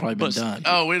guys would probably been done.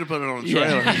 oh, we'd have put it on the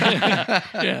trailer.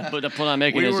 Yeah. But the point I'm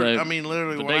making is,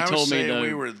 Literally, but when they I was told me, saying though,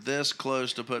 we were this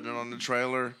close to putting it on the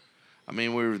trailer, we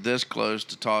were this close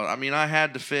to toss. I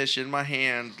had the fish in my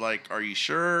hands, like, are you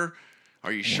sure?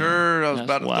 Are you sure? I was That's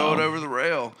about to throw it wild. over the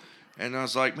rail. And I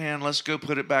was like, man, let's go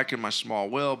put it back in my small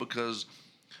well, because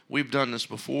we've done this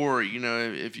before.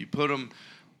 If you put them,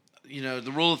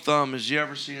 the rule of thumb is you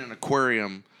ever seen an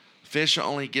aquarium, fish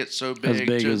only get so big,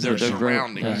 big to as their they're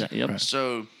surroundings. Right. Yep. Right.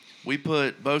 So we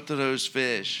put both of those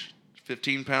fish,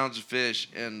 15 pounds of fish,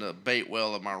 in the bait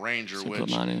well of my Ranger, So put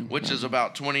mine in. which is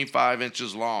about 25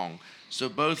 inches long. So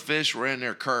both fish were in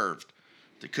there curved.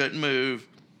 They couldn't move.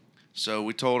 So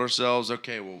we told ourselves,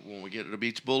 okay, well, when we get to the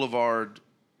Beach Boulevard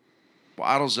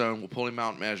idle zone, we'll pull him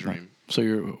out and measure him. So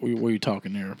what are you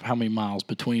talking there? How many miles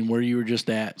between where you were just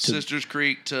at? To, Sisters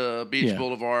Creek to Beach Yeah.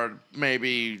 Boulevard,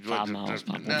 maybe 5 miles,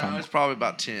 probably. No, it's probably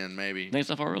about 10, maybe. Think it's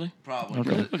that far, really? Probably.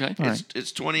 Okay. But Okay. All right.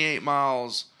 It's 28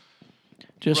 miles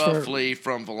just roughly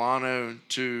from Volano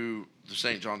to the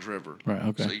St. Johns River. Right,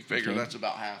 okay. So you figure Okay. that's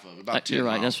about half of it. About 10 You're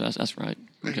right. miles. That's right.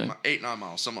 Okay. 8-9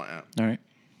 miles, something like that. For all right.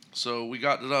 So we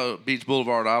got to the Beach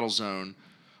Boulevard idle zone.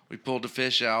 We pulled the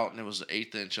fish out, and it was an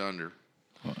 1/8 inch under.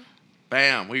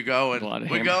 Bam, we going. Blood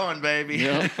We're hammer. going, baby.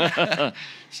 Yeah.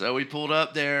 So we pulled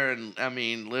up there, and I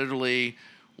mean, literally,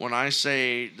 when I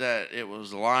say that it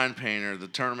was the line painter, the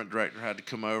tournament director had to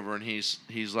come over, and he's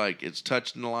like, "It's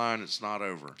touching the line, it's not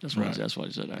over." That's Right. what that's what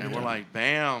he said. And we're like,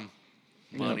 "Bam,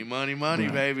 money, money, money,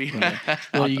 Right. baby."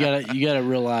 Well, you gotta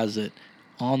realize that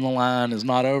on the line is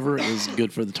not over is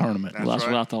good for the tournament. That's Well, that's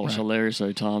what I right. thought was hilarious,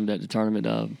 though, Tom, that the tournament,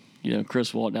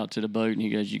 Chris walked out to the boat and he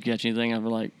goes, "You catch anything?" I was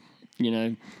like,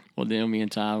 well, then me and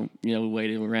Ty, we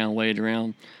waited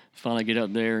around. Finally get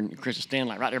up there, and Chris is standing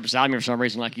like right there beside me for some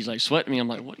reason, like he's like sweating me. I'm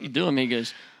like, "What are you doing?" He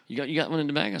goes, You got one in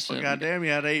the bag?" I said, Well, goddamn, you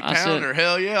had an I said- 8-pounder.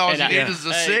 Hell yeah, all you I- need is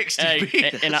a 6 to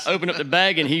beat and I us. opened up the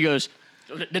bag, and he goes,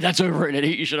 "That's over." And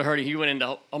you should have heard it. He went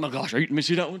into, "Oh my gosh, let me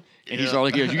see that one." And he's Yeah. all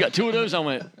like, "You got 2 of those?" I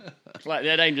went, like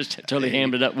that ain't just totally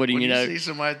hammed it up with him, When you know. see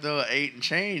somebody throw an 8 and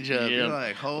change up, you're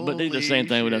like, holy But they did the same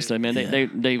thing with us, though, man. Yeah.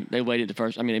 They waited the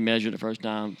first. I mean, they measured the first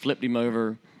time, flipped him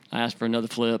over. I asked for another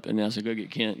flip, and I said, "Go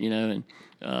get Kent," And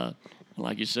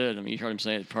like you said, I mean, you heard him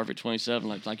say it, perfect 27,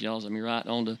 like y'all's. I mean, right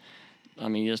on the. I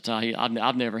mean, yes, Ty.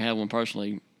 I've never had one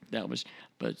personally. That was.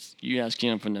 But you asked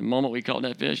him from the moment we caught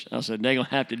that fish. I said they're gonna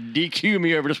have to DQ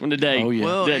me over this one today. Oh, yeah.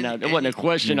 Well, There wasn't a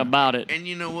question about it. And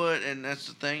you know what? And that's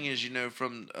the thing is,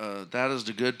 from that is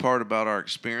the good part about our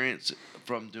experience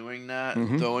from doing that,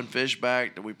 Mm-hmm. throwing fish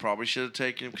back that we probably should have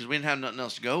taken because we didn't have nothing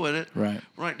else to go with it. Right.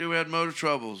 Right, dude, we had motor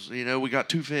troubles. We got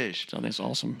 2 fish. So that's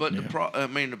awesome. But the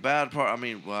bad part.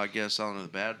 I guess I don't know the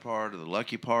bad part or the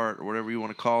lucky part or whatever you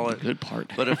want to call it. Good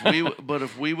part. But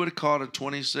if we would have caught a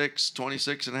 26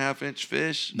 and a half inch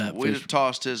fish, That we'd fish- have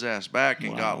tossed his ass back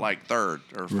and got Wow. like 3rd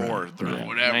or 4th or right.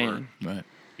 whatever. Man.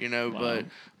 Right. Wow.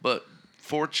 But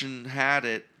fortune had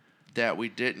it that we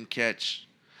didn't catch.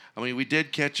 I mean, we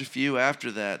did catch a few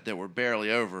after that were barely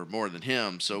over more than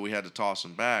him, so we had to toss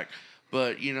them back.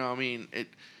 But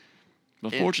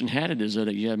But fortune had it is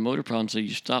that you had motor problems, so you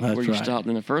stopped That's where you right. stopped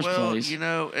in the first place.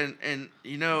 and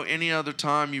any other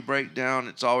time you break down,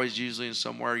 it's always usually in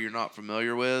somewhere you're not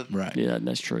familiar with. Right. Yeah,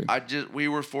 that's true. We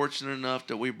were fortunate enough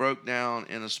that we broke down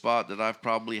in a spot that I've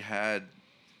probably had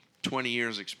 20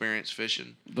 years experience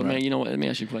fishing. But man, you know what? Let me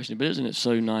ask you a question. But isn't it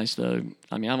so nice though?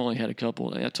 I mean, I've only had a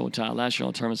couple. I told Ty last year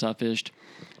on tournaments I fished,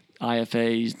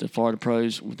 IFAs, the Florida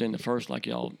Pros, within the first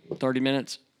 30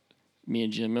 minutes. Me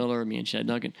and Jim Miller, me and Chad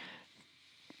Duncan,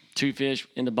 2 fish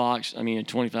in the box. I mean, in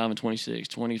 25 and 26,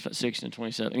 26 and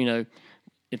 27. In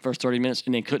the first 30 minutes,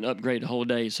 and then couldn't upgrade the whole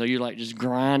day. So you're like just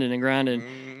grinding and grinding.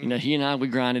 Mm-hmm. He and I, we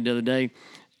grinded the other day,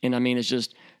 and I mean, it's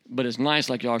just. But it's nice,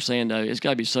 like y'all are saying, though. It's got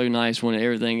to be so nice when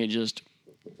everything,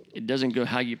 it doesn't go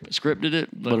how you scripted it,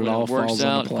 but But it when all it works falls into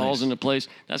out, it place. falls into place.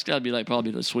 That's got to be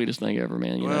probably the sweetest thing ever,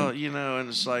 man. And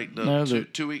it's like No,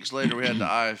 two weeks later we had the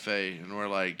IFA, and we're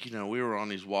like, we were on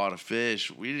these wad of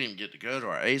fish. We didn't even get to go to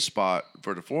our A spot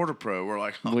for the Florida Pro. We're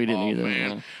like, We didn't either, man,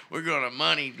 yeah. we're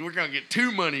gonna get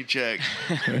 2 money checks,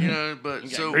 But got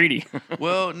so greedy.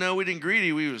 Well, no, we didn't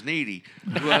greedy. We was needy.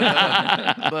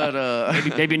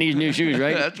 Maybe needs new shoes,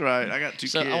 right? That's right. I got 2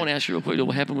 So kids. I want to ask you real quick,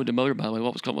 what happened with the motor, by the way?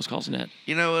 What's causing that?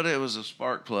 You know what? It was a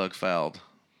spark plug fouled.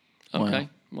 Okay.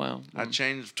 Wow. I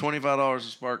changed $25 of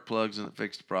spark plugs and it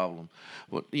fixed the problem.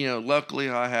 Well, luckily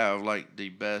I have the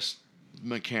best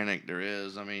mechanic there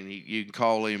is. I mean, you can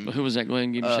call him But who was that? Go ahead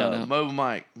and give me a shout out.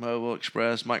 Mobile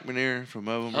Express, Mike Manier from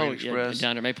Mobile Marine Express.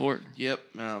 down there, Mayport. Yep,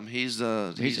 he's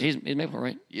He's Mayport,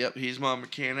 right? Yep, he's my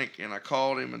mechanic, and I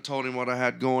called him and told him what I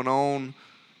had going on,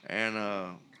 and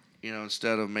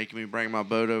instead of making me bring my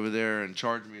boat over there and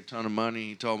charging me a ton of money,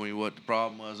 he told me what the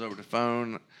problem was over the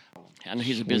phone. I know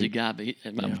he's a busy guy,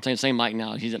 but I'm saying Mike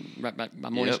now. He's right by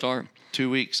Morningstar. 2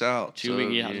 weeks out. 2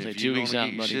 weeks, yeah, I was say 2 weeks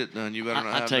out, buddy. Shit done, you better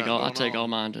not have I take all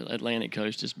mine to Atlantic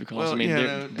Coast just because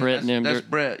Brett and them. That's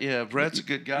Brett. Yeah, Brett's a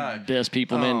good guy. Best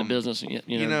people in the business.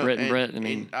 You know, Brett. I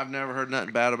mean, I've never heard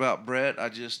nothing bad about Brett. I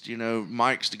just,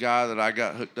 Mike's the guy that I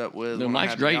got hooked up with. No,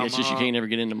 Mike's great. It's just you can't ever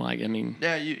get into Mike. I mean,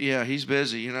 yeah, he's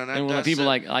busy. And when people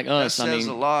like us, that says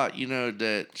a lot.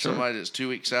 That somebody that's 2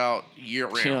 weeks out year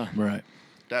round. Yeah. Right.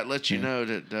 That lets you know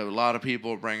that a lot of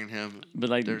people are bringing him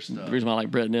their stuff. The reason why I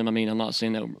like Brett and them, I mean, I'm not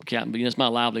saying that Captain, but it's my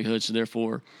livelihood, so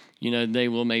therefore, they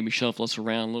will maybe shuffle us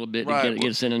around a little bit to get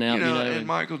us in and out. And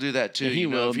Mike will do that too. He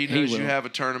will. If he knows you have a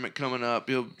tournament coming up,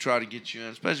 he'll try to get you in,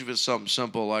 especially if it's something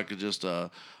simple like just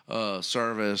a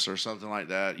service or something like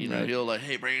that. He'll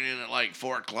hey, bring it in at like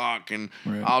 4:00, and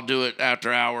I'll do it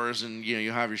after hours, and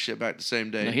you'll have your shit back the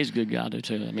same day. No, he's a good guy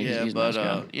too. I mean, he's but a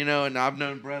nice guy. and I've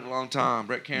known Brett a long time.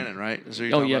 Brett Cannon, right?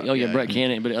 Brett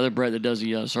Cannon. But the other Brett that does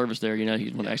the service there,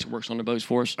 he's one that actually works on the boats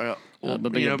for us.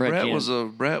 Brett was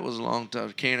a long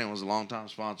time. Cannon was a long time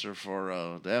sponsor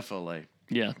for the FLA.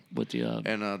 Yeah, with the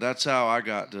and that's how I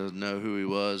got to know who he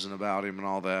was and about him and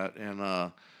all that. And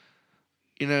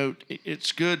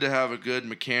it's good to have a good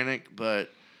mechanic, but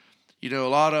a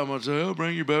lot of them will say, "Oh,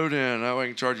 bring your boat in. That way I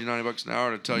can charge you $90 an hour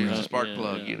to tell you it's a spark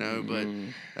plug." But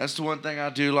that's the one thing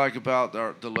I do like about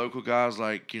the local guys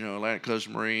like Atlantic Coast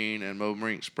Marine and Mobile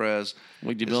Marine Express.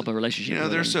 We develop a relationship. They're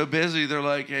with them. so busy. They're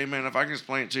like, "Hey, man, if I can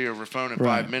explain it to you over phone in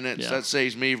 5 minutes, that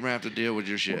saves me from having to deal with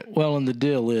your shit." Well, and the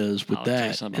deal is with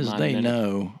that is they minute.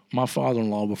 know my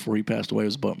father-in-law before he passed away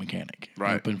was a boat mechanic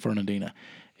up in Fernandina.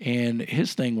 And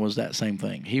his thing was that same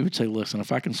thing. He would say, "Listen,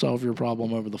 if I can solve your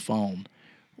problem over the phone,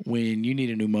 when you need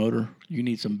a new motor, you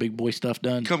need some big boy stuff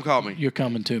done, come call me. You're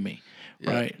coming to me."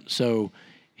 Yeah. Right? So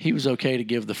he was okay to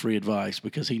give the free advice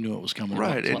because he knew it was coming.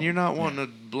 Right, and you're not wanting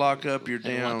to block up your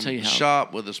damn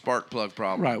shop with a spark plug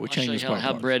problem. Right, we're changing spark how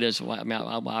plugs. Brett is. I mean,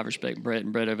 I respect Brett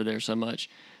and Brett over there so much.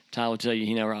 Ty will tell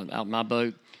you, out my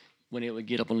boat, when it would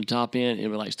get up on the top end, it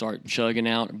would like start chugging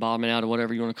out, bobbing out, or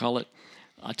whatever you want to call it.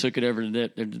 I took it over to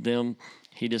them.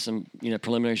 He did some,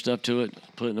 preliminary stuff to it,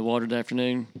 put it in the water that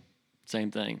afternoon.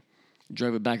 Same thing.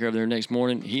 Drove it back over there next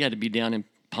morning. He had to be down in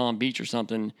Palm Beach or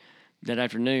something that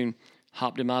afternoon.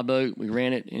 Hopped in my boat. We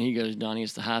ran it, and he goes, "Donnie,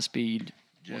 it's the high speed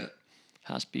fuel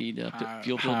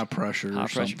high pressure or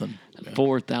something.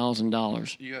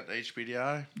 $4,000. You got the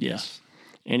HPDI? Yes.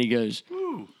 And he goes,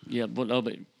 "Ooh, yeah." But no,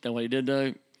 but then what he did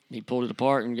though, he pulled it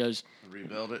apart and goes,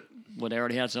 rebuild it. Well, they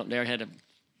already had something there.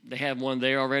 They had one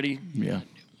there already. Yeah.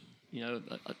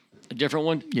 A different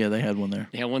one. Yeah, they had one there.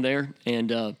 They had one there,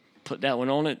 and put that one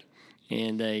on it,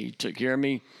 and they took care of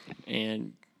me,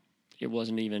 and it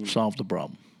wasn't even solved the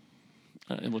problem.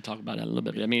 And we'll talk about that a little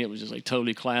bit. I mean, it was just like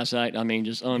totally class act. I mean,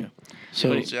 just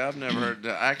So I've never heard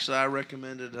that. Actually, I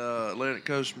recommended Atlantic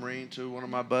Coast Marine to one of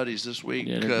my buddies this week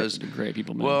because they're great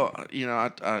people. Man. Well,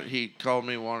 he called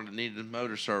me needed a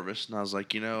motor service, and I was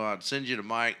like, I'd send you to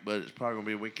Mike, but it's probably gonna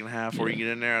be a week and a half before you get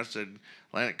in there. I said,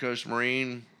 Atlantic Coast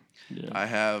Marine. Yeah.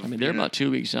 I mean, they're about 2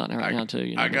 weeks out right now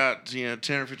too. I got 10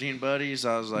 or 15 buddies.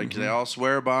 I was like, they all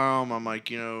swear by them. I'm like,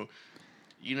 Yeah.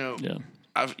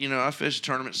 I fished a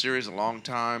tournament series a long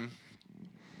time,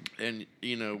 and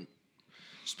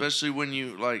especially when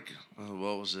you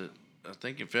what was it? I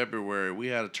think in February we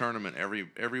had a tournament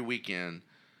every weekend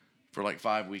for like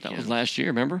 5 weekends. That was last year,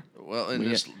 remember? Well, and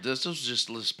this was just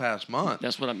this past month.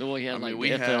 That's what I mean. We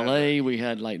had the FLA, we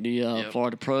had like the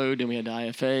Florida Pro, then we had the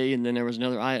IFA, and then there was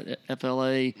another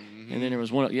FLA, and then there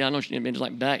was one. Yeah, I know. It was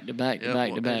like back to back to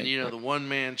back to back. And, the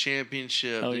one-man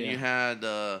championship. And you had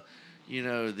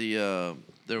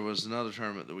there was another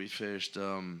tournament that we fished.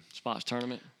 Spots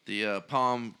tournament. The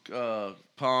Palm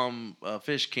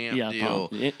Fish Camp deal.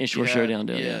 Palm. Inshore Showdown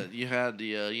deal. Yeah, you had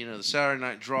the the Saturday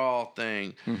night draw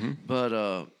thing. Mm-hmm.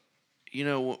 But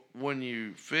when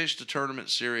you fish the tournament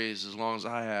series, as long as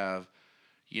I have,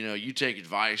 you take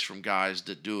advice from guys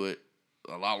that do it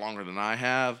a lot longer than I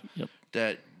have. Yep.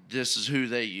 That this is who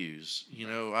they use.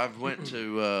 I've went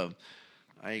to.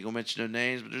 I ain't gonna mention no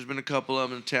names, but there's been a couple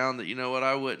of them in town that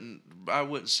I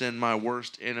wouldn't send my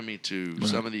worst enemy to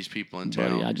some of these people in town.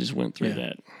 Buddy, I just went through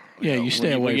that. Yeah, you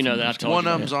stay away. You know that. I told one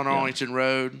you of them's on yeah. Arlington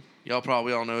Road. Y'all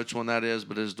probably all know which one that is,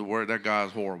 but is the word that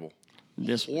guy's horrible.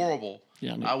 Horrible.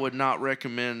 Yeah, I would not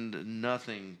recommend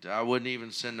nothing. I wouldn't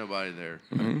even send nobody there.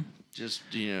 Mm-hmm. Just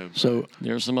So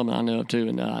there's some of them I know of too,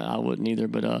 and I wouldn't either.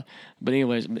 But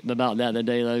anyways, about that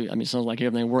day though, I mean, it sounds like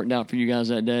everything worked out for you guys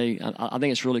that day. I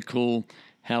think it's really cool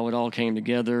how it all came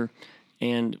together,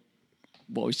 and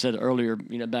what we said earlier,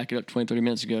 back it up 20, 30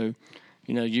 minutes ago,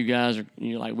 you guys are,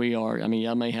 like we are. I mean,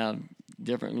 I may have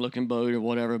different looking boat or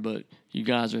whatever, but you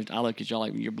guys are, I look at y'all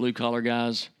like you're blue collar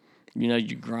guys. You know,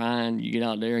 you grind, you get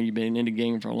out there and you've been in the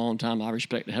game for a long time. I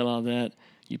respect the hell out of that.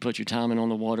 You put your time in on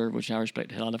the water, which I respect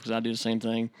the hell out of because I do the same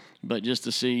thing. But just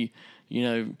to see, you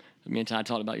know, me and Ty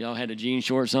talked about y'all had the jean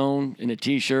shorts on and a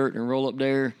T-shirt and roll up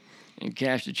there and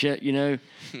cash the check, you know.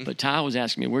 But Ty was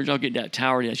asking me, where'd y'all get that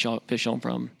tower that y'all fish on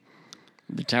from?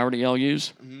 The tower that y'all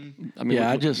use? Mm-hmm. I mean,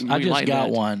 I just got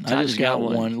one. Ty I just got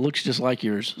one. It looks just like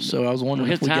yours. So I was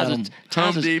wondering if we got them.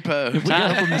 Home Depot. If we got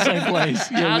them from the same place.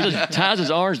 Ty's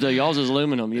is orange though. Y'all's is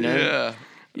aluminum. You know. Yeah.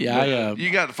 Yeah,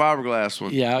 You got the fiberglass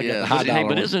one. Yeah, I got the high dollar Hey,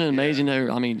 but one. isn't it amazing though?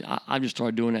 I mean, I've just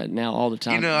started doing that now all the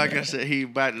time. You know, like I said, he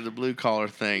back to the blue collar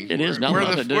thing. It is. I We're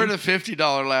love the it, dude. we're the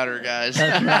 $50 ladder guys.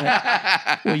 That's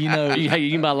right. Well, you know, Hey,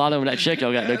 you can buy a lot of that check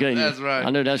y'all got, though, couldn't you? That's right. I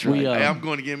know that's right. Hey, I'm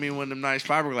going to give me one of them nice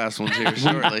fiberglass ones here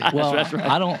shortly. well, That's right.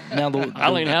 I don't now. I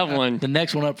don't even have one. The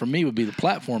next one up for me would be the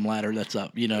platform ladder that's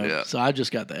up. You know, Yeah. so I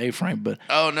just got the A-frame, but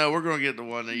Oh no, we're going to get the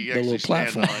one that you the actually little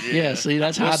stand platform. on. Yeah, see,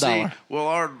 that's well, high see, dollar. Well,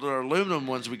 our aluminum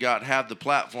ones we got have the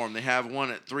platform. They have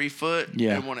one at 3 foot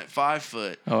Yeah. and one at 5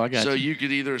 foot. Oh, I got so you. you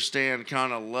could either stand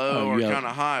kind of low Oh, or yeah. kind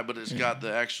of high, but it's got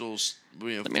the actual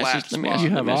Let me flat ask you, spot. let me ask You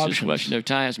you, have let me ask you this options. question. though.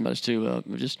 Ty asked about this too.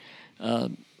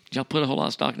 Did y'all put a whole lot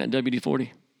of stock in that WD-40?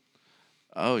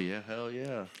 Oh yeah, hell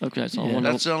yeah. Okay, so Yeah.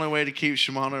 That's the only way to keep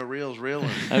Shimano reels reeling.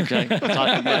 okay. Because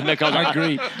I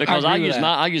agree. Because I I agree use with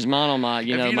I use mine on my if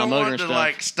my you don't motor want and to stuff.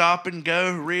 like stop and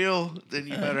go reel, then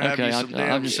you better have Okay, you some I'm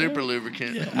damn just- super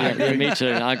lubricant. yeah, me too.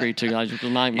 I agree too. I just,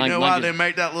 mine, You know why they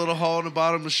make that little hole in the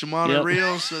bottom of Shimano Yep.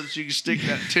 reels so that you can stick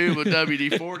that tube of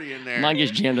WD-40 in there? Mine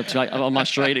gets jammed up too. On my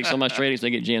Stradix,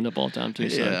 they get jammed up all the time too.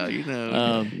 So. Yeah, you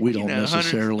know. we don't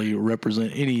necessarily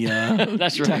represent any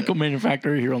That's right. tackle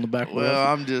manufacturer here on the back. Well,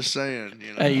 I'm just saying.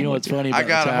 You know. hey, you know what's funny about I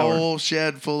got the a tower? whole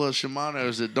shed full of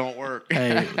Shimanos that don't work.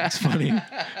 Hey, it's funny.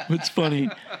 What's funny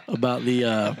about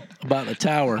the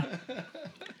tower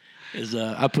is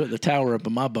I put the tower up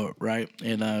in my boat, right,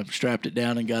 and strapped it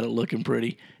down and got it looking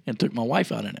pretty, and took my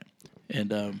wife out in it,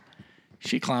 and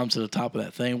she climbs to the top of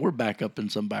that thing. We're back up in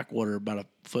some backwater, about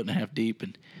 1.5 foot deep,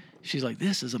 and she's like,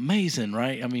 "This is amazing,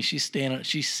 right?" I mean, she's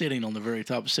sitting on the very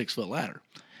top of a 6 foot ladder,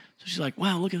 so she's like,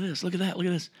 "Wow, look at this, look at that, look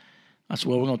at this." I said,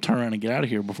 "Well, we're gonna turn around and get out of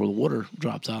here before the water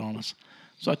drops out on us."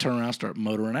 So I turn around and start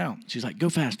motoring out. She's like, "Go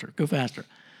faster, go faster."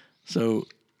 So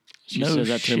She says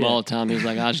that to him all the time. He's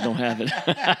like, I just don't have it.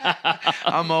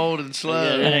 I'm old and slow.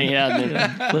 Yeah, it ain't happening.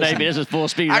 Baby, this is full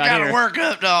speed I right gotta here. work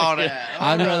up to all that.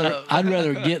 I'd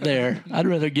rather get there. I'd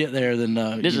rather get there than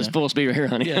This is full speed right here,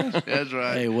 honey. Yeah. That's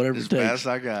right. Hey, whatever as it takes. fast as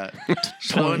I got.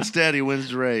 Slow and steady wins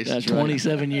the race. That's right.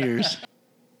 27 years.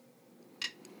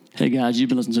 Hey guys, you've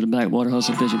been listening to the Backwater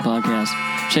Hustle Fishing Podcast.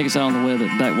 Check us out on the web at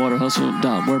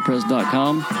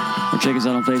backwaterhustle.wordpress.com or check us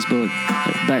out on Facebook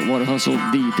at Backwater Hustle,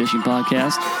 the Fishing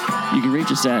Podcast. You can reach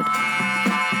us at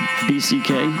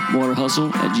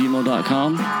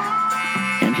bckwaterhustle@gmail.com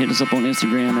and hit us up on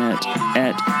Instagram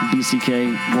at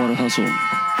bckwaterhustle.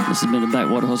 This has been the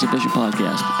Backwater Hustle Fishing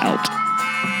Podcast. Out.